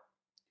hour,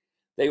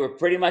 they were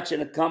pretty much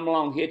in a come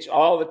along hitch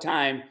all the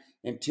time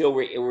until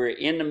we're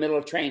in the middle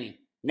of training.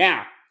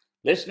 Now,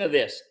 listen to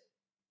this.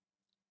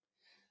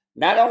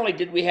 Not only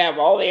did we have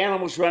all the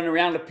animals running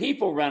around, the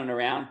people running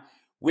around,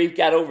 we've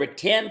got over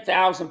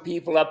 10,000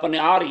 people up in the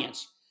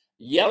audience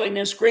yelling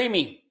and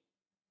screaming.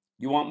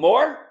 You want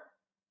more?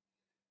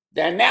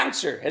 The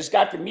announcer has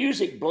got the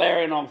music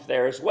blaring off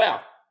there as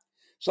well.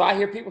 So I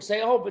hear people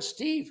say, oh, but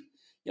Steve,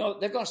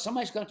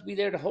 somebody's going to be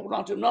there to hold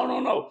on to them.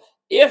 No.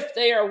 If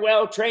they are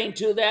well trained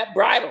to that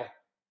bridle,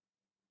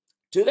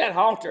 to that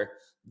halter,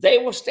 they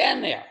will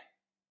stand there.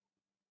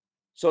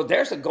 So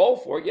there's a goal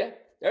for you.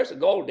 There's a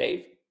goal,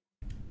 Dave.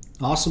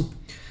 Awesome.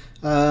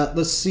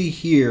 Let's see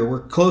here.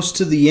 We're close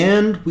to the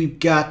end. We've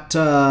got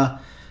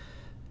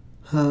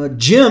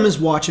Jim is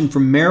watching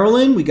from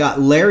Maryland. We got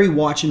Larry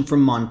watching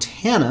from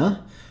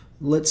Montana.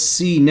 Let's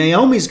see.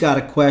 Naomi's got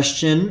a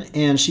question,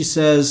 and she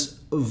says,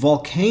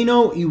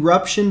 volcano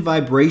eruption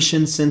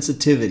vibration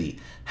sensitivity.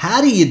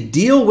 How do you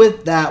deal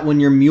with that when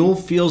your mule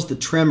feels the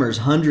tremors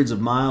hundreds of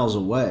miles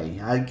away?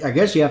 I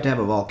guess you have to have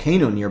a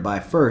volcano nearby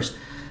first.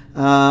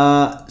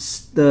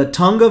 The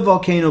Tonga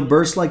volcano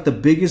burst like the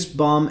biggest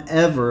bomb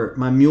ever.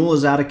 My mule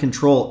is out of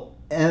control.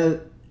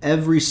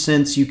 Every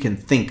sense you can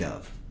think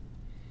of.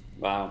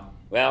 Wow.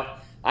 Well,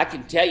 I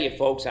can tell you,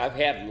 folks, I've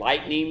had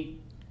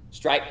lightning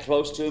strike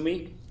close to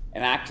me,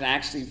 and I can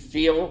actually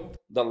feel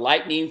the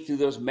lightning through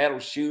those metal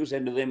shoes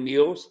into them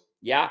mules.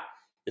 Yeah,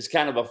 it's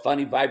kind of a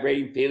funny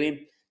vibrating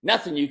feeling.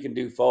 Nothing you can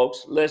do,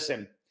 folks.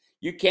 Listen,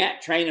 you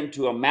can't train them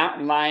to a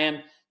mountain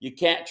lion. You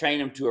can't train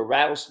them to a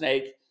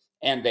rattlesnake,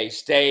 and they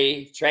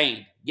stay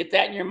trained. Get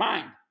that in your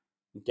mind,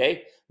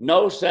 okay?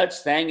 No such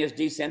thing as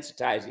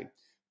desensitizing.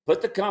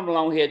 Put the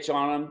come-along hitch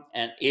on them,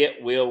 and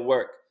it will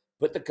work.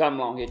 Put the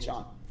come-along hitch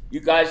on. You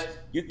guys,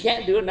 you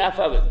can't do enough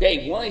of it.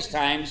 Dave, one of these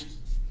times,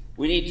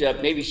 we need to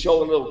maybe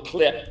show a little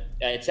clip.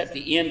 It's at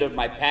the end of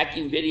my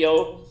packing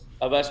video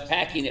of us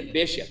packing at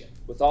Bishop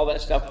with all that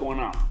stuff going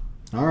on.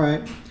 All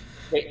right.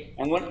 Okay.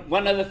 And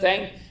one other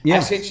thing, yeah. I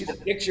sent you the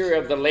picture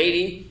of the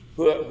lady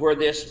where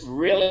this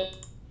really...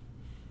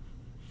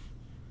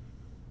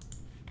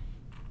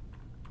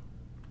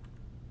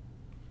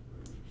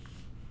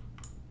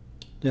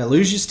 Did I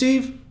lose you,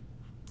 Steve?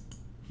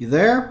 You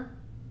there?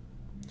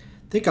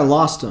 I think I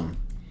lost him.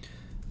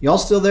 Y'all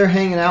still there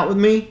hanging out with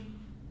me?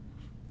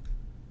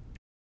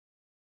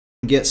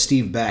 Get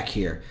Steve back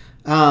here.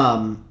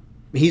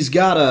 He's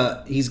got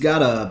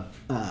a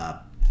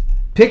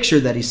picture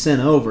that he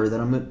sent over that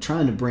I'm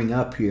trying to bring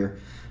up here.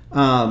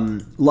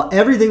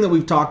 Everything that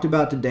we've talked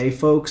about today,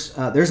 folks,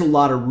 there's a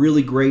lot of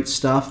really great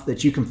stuff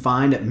that you can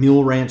find at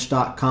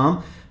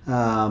muleranch.com.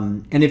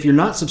 And if you're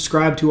not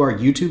subscribed to our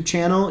YouTube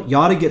channel, you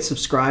ought to get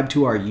subscribed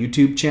to our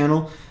YouTube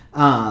channel.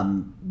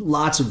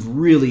 Lots of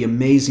really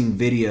amazing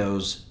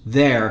videos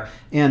there.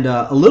 And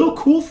a little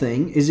cool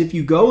thing is if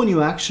you go and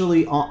you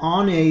actually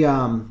on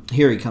a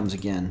here he comes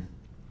again.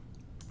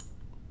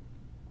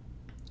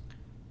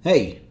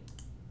 Hey,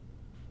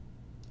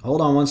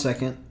 hold on one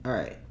second. All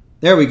right,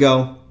 there we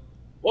go.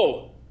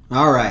 Whoa.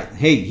 All right.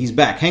 Hey, he's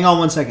back. Hang on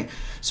one second.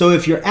 So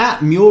if you're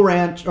at Mule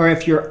Ranch, or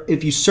if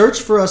you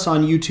search for us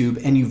on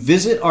YouTube and you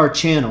visit our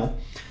channel,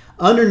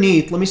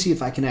 underneath, let me see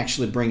if I can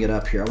actually bring it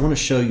up here. I want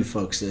to show you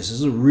folks this. This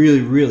is a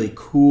really, really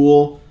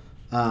cool,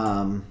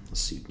 let's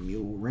see,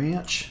 Mule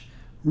Ranch.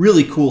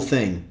 Really cool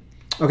thing.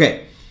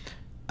 Okay.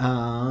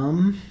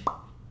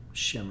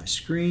 Share my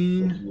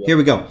screen. Here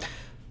we go.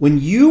 When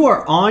you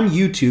are on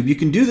YouTube, you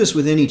can do this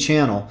with any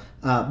channel,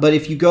 but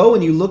if you go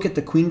and you look at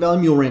the Queen Valley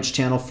Mule Ranch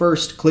channel,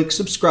 first click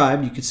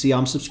subscribe. You can see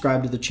I'm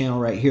subscribed to the channel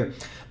right here.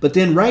 But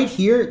then right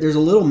here, there's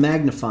a little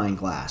magnifying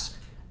glass.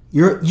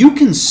 You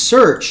can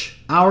search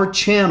our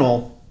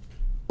channel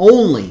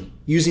only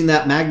using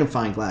that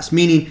magnifying glass,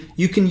 meaning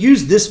you can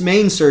use this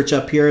main search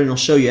up here and it'll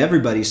show you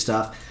everybody's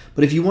stuff.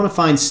 But if you want to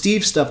find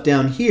Steve's stuff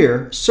down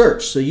here,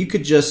 search. So you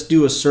could just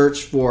do a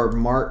search for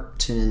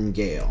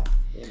Martingale.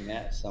 Isn't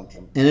that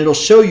something? And it'll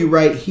show you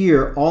right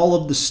here all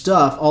of the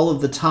stuff, all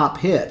of the top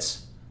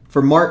hits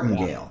for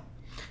Martingale. Yeah.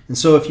 And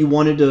so if you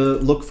wanted to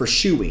look for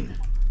shoeing,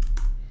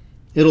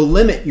 it'll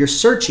limit your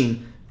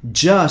searching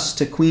just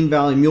to Queen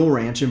Valley Mule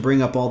Ranch and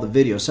bring up all the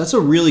videos. So that's a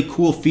really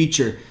cool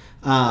feature.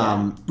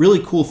 Really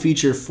cool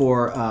feature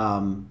for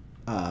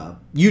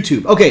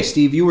YouTube. Okay,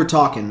 Steve, you were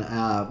talking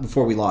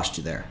before we lost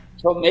you there.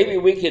 So maybe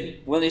we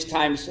could, one of these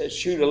times, have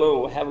a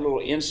little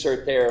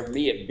insert there of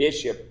me at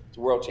Bishop,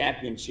 the World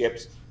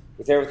Championships,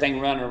 with everything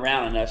running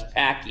around and us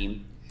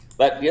packing.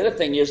 But the other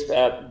thing is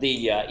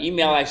the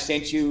email I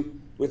sent you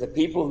with the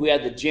people who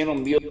had the gentle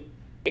mule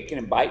kicking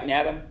and biting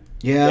at them.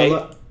 Yeah,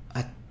 look,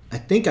 I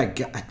think I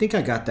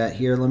got that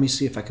here. Let me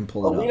see if I can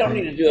pull it up. We don't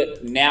need to do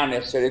it now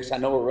necessarily because I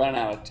know we're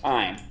running out of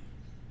time.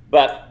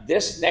 But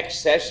this next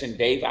session,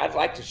 Dave, I'd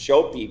like to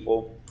show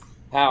people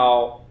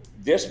how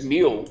this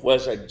mule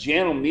was a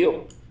gentle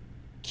mule,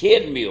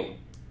 kid mule,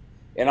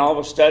 and all of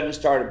a sudden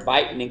started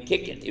biting and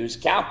kicking. It was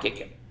cow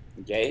kicking,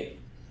 okay,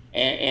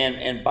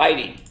 and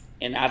biting.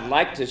 And I'd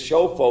like to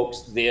show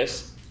folks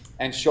this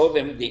and show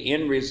them the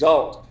end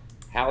result,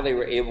 how they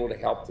were able to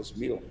help this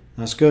mule.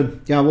 That's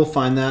good. Yeah, we'll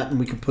find that and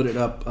we can put it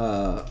up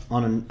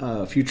on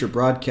a future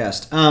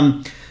broadcast.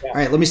 All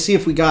right, let me see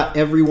if we got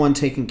everyone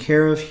taken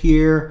care of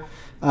here.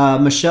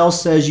 Michelle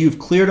says, you've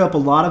cleared up a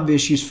lot of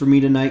issues for me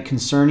tonight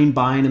concerning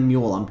buying a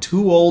mule. I'm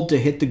too old to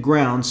hit the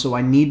ground, so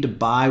I need to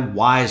buy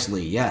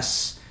wisely.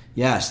 Yes,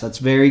 that's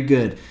very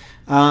good.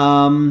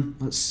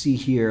 Let's see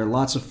here.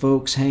 Lots of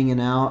folks hanging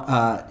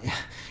out.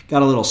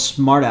 Got a little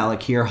smart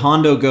aleck here.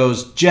 Hondo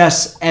goes,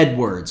 Jess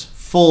Edwards,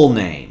 full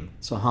name.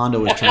 So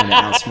Hondo was trying to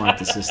outsmart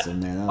the system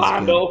there. That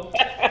was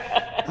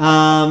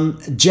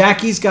good.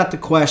 Jackie's got the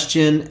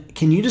question,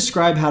 can you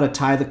describe how to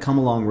tie the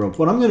come-along rope?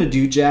 What I'm going to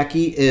do,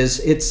 Jackie,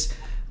 is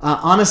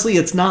honestly,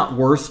 it's not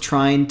worth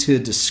trying to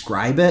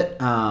describe it.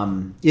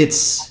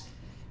 It's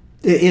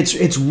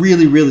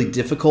really, really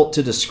difficult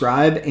to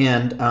describe,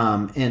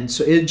 and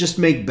so it'd just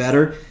make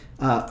better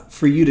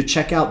for you to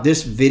check out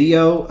this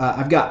video.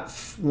 I've got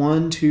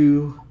 1,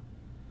 2,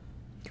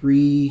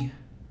 3,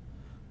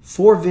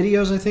 4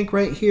 videos, I think,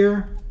 right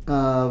here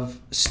of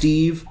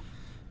Steve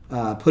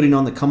putting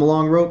on the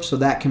come-along rope, so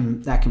that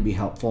can be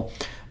helpful.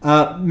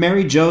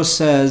 Mary Jo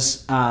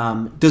says,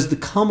 does the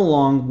come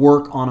along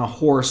work on a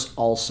horse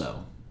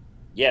also?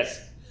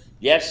 Yes,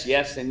 yes,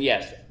 yes, and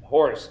yes.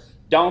 Horse,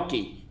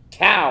 donkey,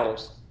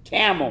 cows,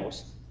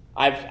 camels.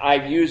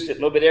 I've used it a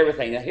little bit of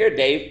everything. Now here,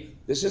 Dave,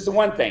 this is the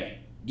one thing.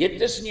 Get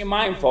this in your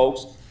mind,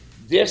 folks.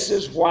 This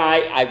is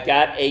why I've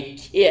got a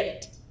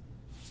kit.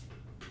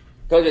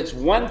 Because it's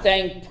one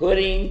thing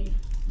putting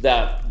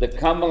the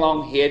come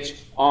along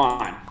hitch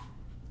on.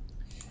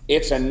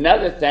 It's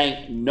another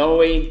thing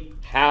knowing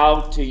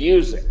how to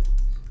use it.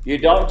 You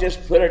don't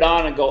just put it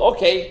on and go,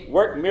 okay,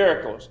 work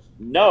miracles.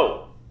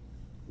 No.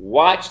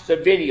 Watch the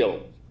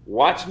video.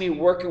 Watch me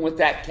working with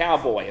that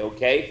cowboy,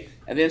 okay?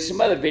 And then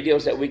some other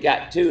videos that we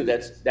got too,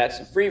 that's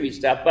some freebie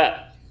stuff.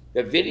 But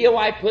the video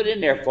I put in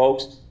there,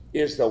 folks,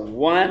 is the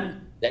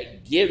one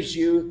that gives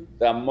you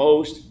the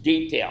most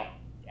detail.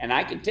 And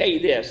I can tell you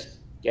this,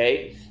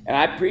 okay? And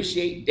I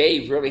appreciate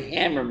Dave really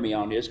hammering me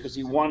on this because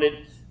he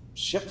wanted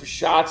shift for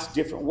shots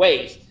different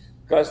ways.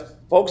 Because,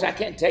 folks, I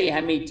can't tell you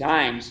how many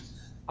times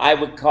I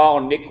would call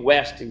Nick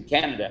West in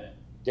Canada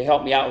to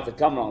help me out with the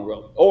come along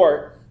rope.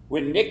 Or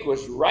when Nick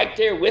was right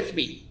there with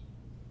me,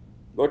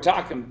 we're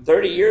talking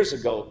 30 years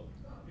ago,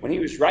 when he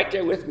was right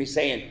there with me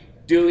saying,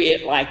 do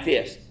it like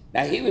this.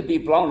 Now, he would be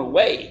blown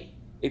away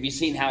if you've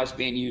seen how it's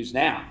being used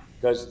now,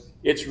 because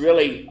it's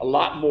really a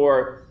lot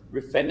more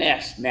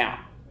finesse now,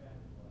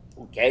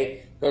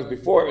 okay? Because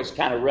before it was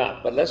kind of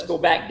rough. But let's go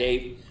back,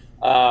 Dave.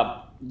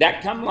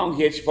 That come along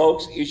hitch,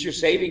 folks, is your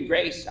saving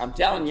grace. I'm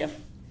telling you,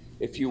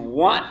 if you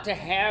want to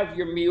have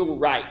your mule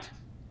right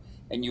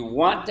and you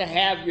want to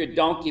have your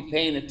donkey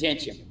paying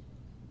attention,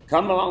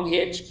 come along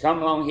hitch,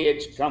 come along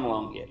hitch, come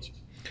along hitch.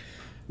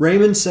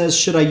 Raymond says,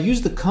 should I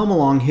use the come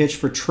along hitch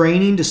for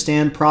training to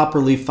stand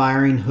properly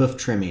firing hoof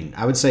trimming?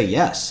 I would say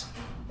yes.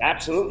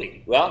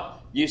 Absolutely.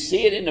 Well, you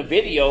see it in the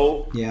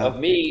video of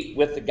me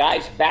with the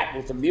guy's back,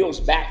 with the mule's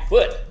back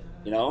foot,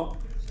 you know.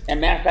 And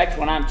matter of fact,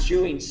 when I'm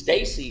shoeing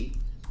Stacy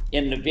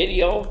in the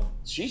video,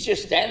 she's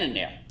just standing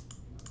there.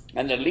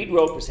 And the lead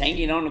rope is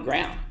hanging on the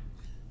ground.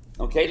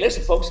 Okay,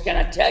 listen, folks, can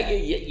I tell you,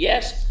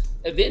 yes,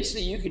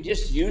 eventually you can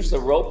just use the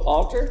rope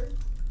halter,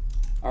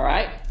 all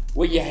right?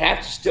 Will you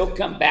have to still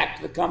come back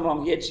to the come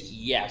along hitch?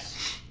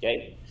 Yes,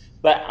 okay?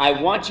 But I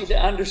want you to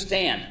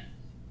understand,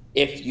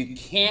 if you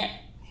can't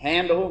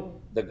handle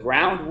the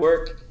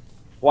groundwork,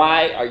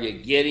 why are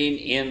you getting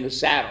in the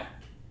saddle?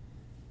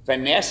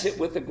 Finesse it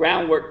with the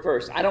groundwork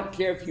first. I don't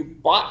care if you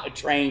bought a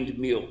trained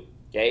mule,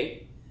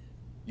 okay?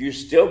 You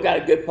still got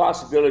a good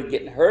possibility of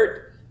getting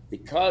hurt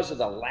because of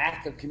the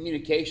lack of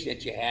communication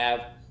that you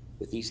have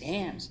with these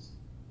hands.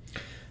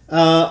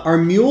 Are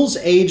mules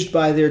aged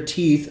by their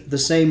teeth the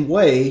same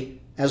way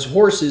as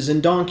horses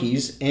and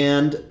donkeys?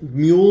 And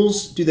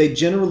mules, do they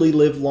generally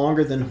live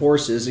longer than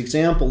horses?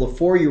 Example, a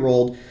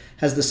 4-year-old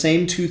has the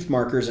same tooth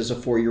markers as a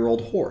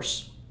 4-year-old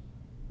horse.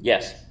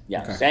 Yes,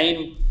 yeah,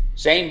 okay.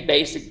 Same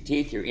basic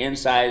teeth, your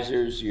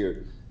incisors,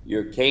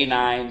 your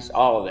canines,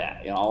 all of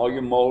that. You know, all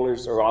your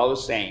molars are all the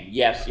same.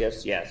 Yes,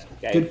 yes, yes.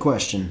 Okay. Good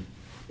question.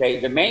 Okay,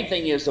 the main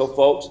thing is, though,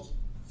 folks,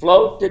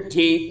 float the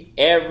teeth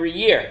every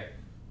year,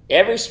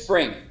 every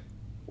spring.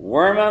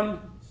 Worm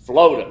them,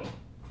 float them.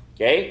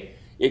 Okay?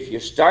 If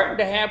you're starting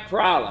to have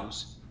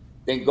problems,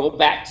 then go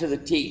back to the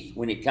teeth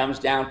when it comes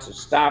down to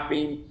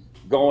stopping,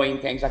 going,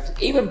 things like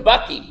that. Even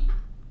bucking.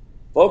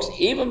 Folks,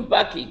 even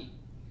bucking.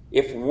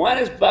 If one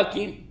is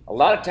bucking, a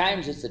lot of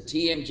times it's the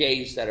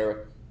TMJs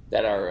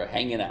that are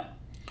hanging up.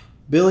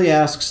 Billy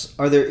asks,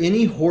 are there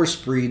any horse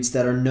breeds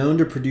that are known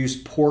to produce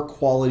poor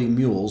quality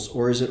mules,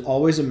 or is it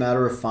always a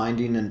matter of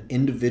finding an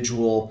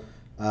individual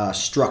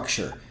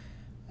structure?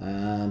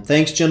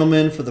 Thanks,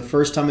 gentlemen. For the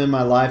first time in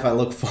my life, I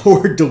look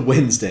forward to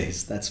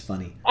Wednesdays. That's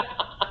funny.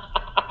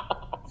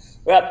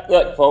 Well,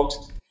 look, folks,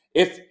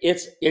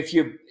 here's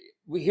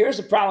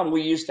the problem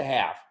we used to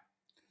have.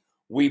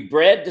 We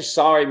bred the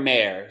sorry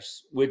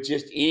mares with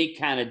just any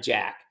kind of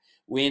jack.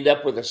 We end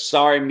up with a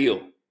sorry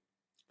mule.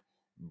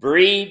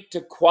 Breed to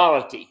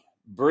quality.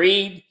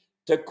 Breed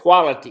to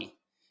quality.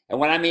 And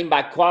what I mean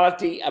by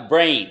quality, a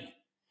brain.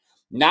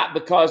 Not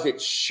because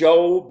it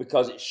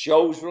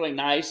shows really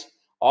nice,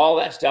 all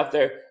that stuff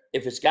there,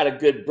 if it's got a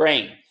good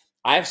brain.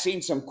 I've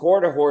seen some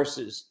quarter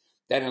horses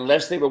that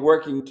unless they were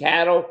working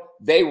cattle,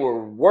 they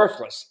were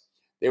worthless.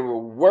 They were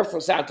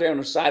worthless out there on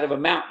the side of a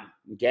mountain,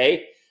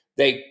 okay?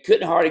 They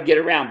couldn't hardly get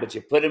around, but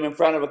you put them in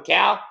front of a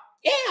cow,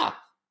 yeah,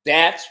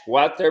 that's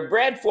what they're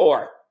bred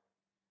for.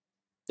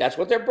 That's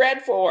what they're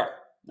bred for,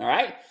 all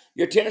right?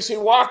 Your Tennessee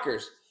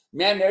Walkers,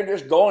 man, they're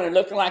just going and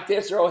looking like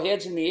this, their old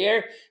heads in the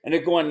air, and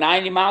they're going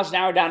 90 miles an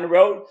hour down the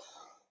road.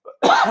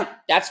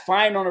 That's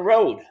fine on the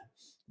road.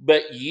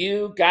 But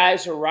you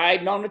guys are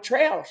riding on the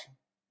trails,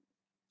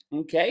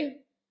 okay?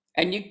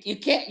 And you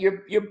can't,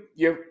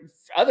 your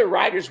other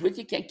riders with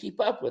you can't keep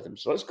up with them.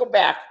 So let's go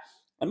back.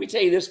 Let me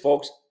tell you this,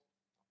 folks.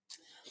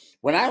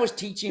 When I was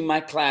teaching my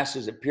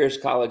classes at Pierce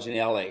College in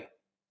LA,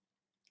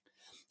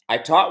 I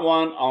taught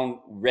one on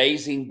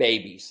raising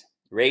babies,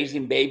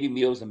 raising baby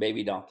mules and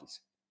baby donkeys.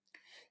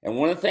 And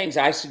one of the things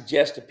I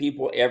suggest to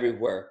people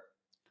everywhere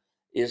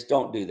is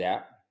don't do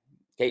that.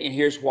 Okay, and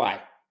here's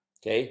why.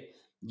 Okay.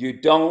 You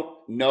don't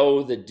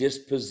know the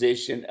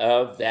disposition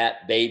of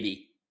that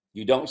baby.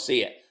 You don't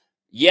see it.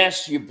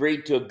 Yes, you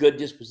breed to a good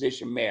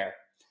disposition mare.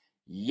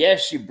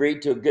 Yes, you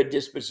breed to a good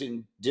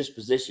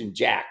disposition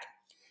jack,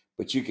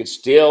 but you could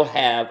still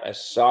have a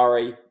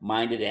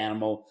sorry-minded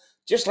animal,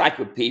 just like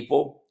with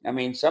people. I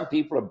mean, some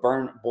people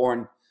are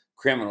born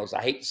criminals.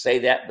 I hate to say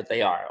that, but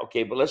they are.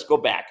 Okay, but let's go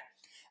back.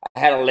 I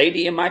had a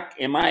lady in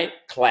my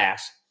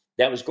class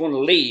that was going to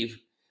leave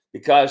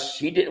because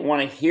she didn't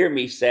want to hear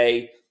me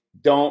say,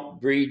 don't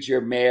breed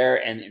your mare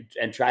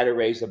and try to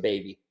raise a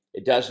baby.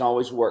 It doesn't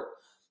always work.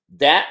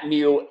 That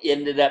mule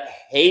ended up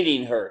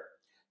hating her,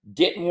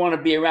 didn't want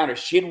to be around her.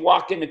 She'd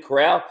walk in the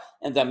corral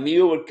and the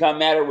mule would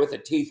come at her with the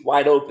teeth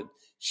wide open.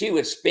 She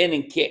would spin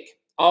and kick,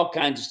 all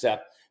kinds of stuff.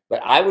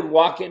 But I would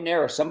walk in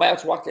there or somebody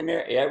else walked in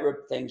there,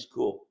 everything's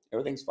cool.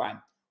 Everything's fine.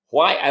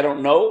 Why? I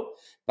don't know,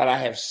 but I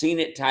have seen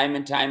it time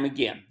and time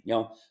again. You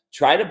know,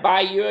 try to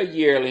buy you a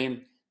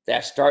yearling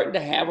that's starting to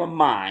have a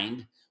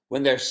mind.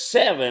 When they're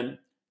 7,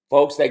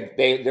 folks,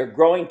 they're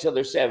growing till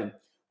they're 7.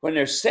 When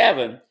they're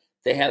 7,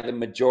 they have the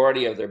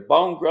majority of their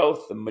bone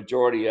growth, the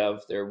majority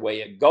of their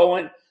way of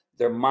going.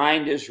 Their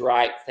mind is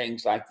right,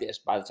 things like this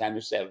by the time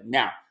they're 7.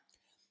 Now,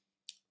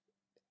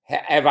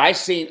 have I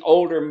seen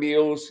older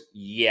mules?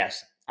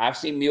 Yes. I've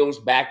seen mules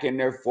back in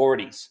their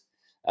 40s.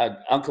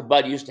 Uncle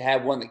Bud used to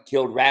have one that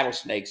killed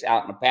rattlesnakes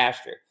out in the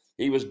pasture.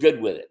 He was good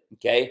with it,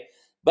 okay?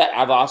 But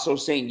I've also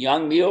seen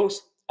young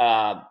mules,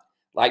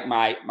 like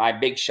my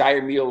big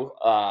Shire mule.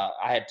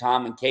 I had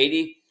Tom and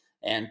Katie,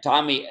 and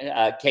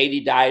Katie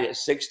died at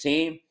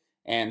 16,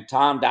 and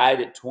Tom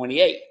died at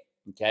 28,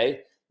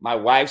 okay? My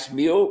wife's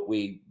mule,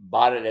 we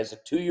bought it as a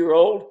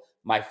 2-year-old.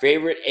 My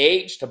favorite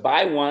age to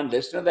buy one,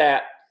 listen to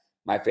that.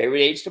 My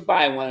favorite age to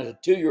buy one is a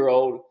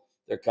 2-year-old.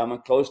 They're coming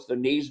close to their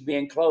knees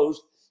being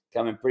closed,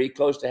 coming pretty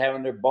close to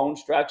having their bone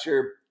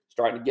structure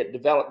starting to get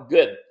developed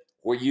good,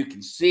 where you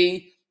can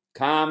see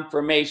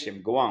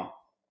confirmation. Go on.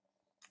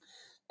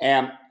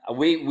 And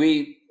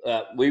we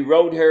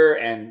rode her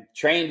and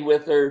trained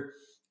with her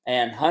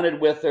and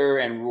hunted with her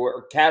and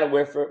were cattle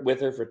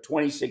with her for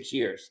 26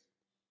 years.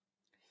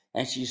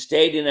 And she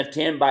stayed in a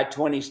 10 by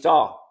 20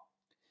 stall.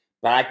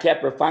 But I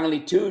kept her finally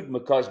tuned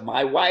because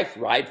my wife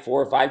ride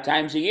 4 or 5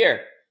 times a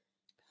year.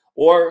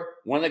 Or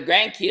one of the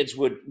grandkids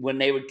when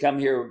they would come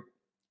here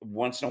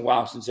once in a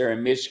while, since they're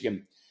in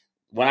Michigan,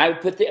 when I would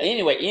put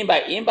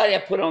anybody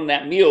I put on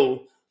that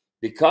mule,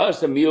 because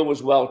the mule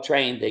was well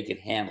trained, they could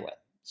handle it.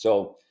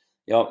 So,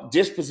 you know,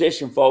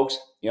 disposition, folks,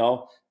 you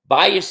know,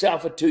 buy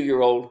yourself a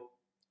 2-year-old,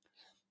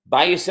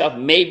 buy yourself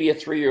maybe a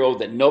 3-year-old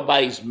that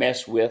nobody's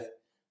messed with,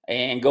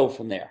 and go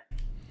from there.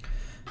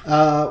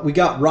 We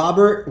got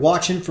Robert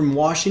watching from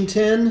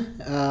Washington.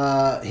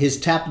 His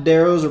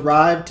tapaderos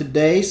arrived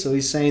today, so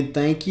he's saying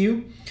thank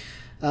you.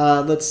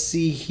 Let's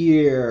see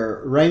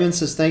here. Raymond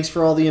says, thanks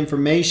for all the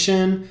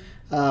information.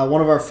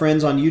 One of our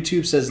friends on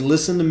YouTube says,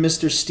 listen to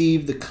Mr.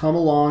 Steve, the Come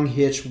Along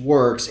Hitch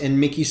works. And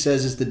Mickey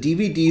says, is the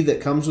DVD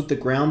that comes with the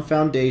ground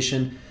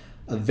foundation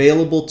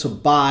available to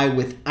buy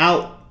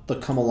without the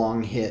Come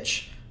Along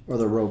Hitch or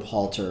the rope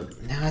halter?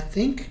 Now, I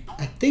think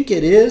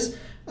it is.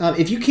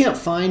 If you can't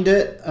find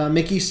it,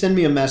 Mickey, send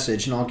me a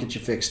message and I'll get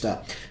you fixed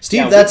up.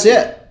 Steve, that's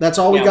it. That's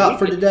all we got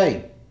for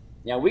today.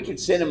 Yeah, we can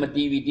send them a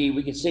DVD.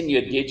 We can send you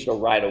a digital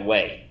right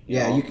away.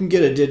 Yeah, you can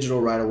get a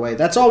digital right away.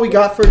 That's all we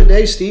got for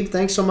today, Steve.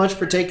 Thanks so much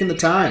for taking the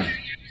time.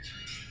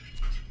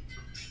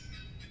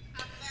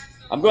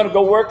 I'm going to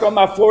go work on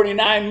my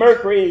 49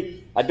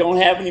 Mercury. I don't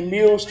have any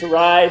mules to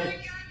ride.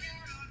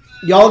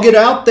 Y'all get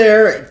out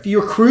there. If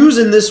you're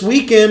cruising this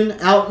weekend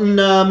out in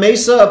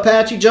Mesa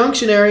Apache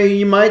Junction area,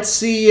 you might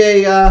see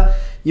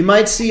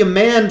a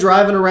man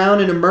driving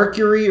around in a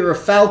Mercury or a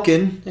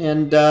Falcon,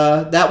 and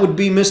that would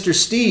be Mr.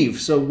 Steve.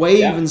 So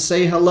wave and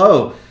say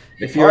hello.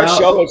 If you're out. Our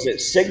show is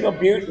at Signal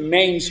Butte and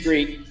Main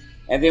Street,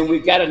 and then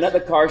we've got another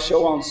car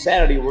show on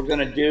Saturday we're going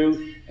to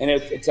do, and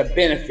it's a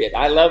benefit.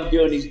 I love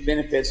doing these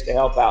benefits to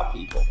help out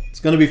people. It's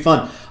going to be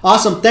fun.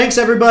 Awesome. Thanks,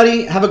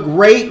 everybody. Have a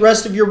great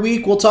rest of your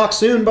week. We'll talk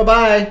soon.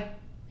 Bye-bye.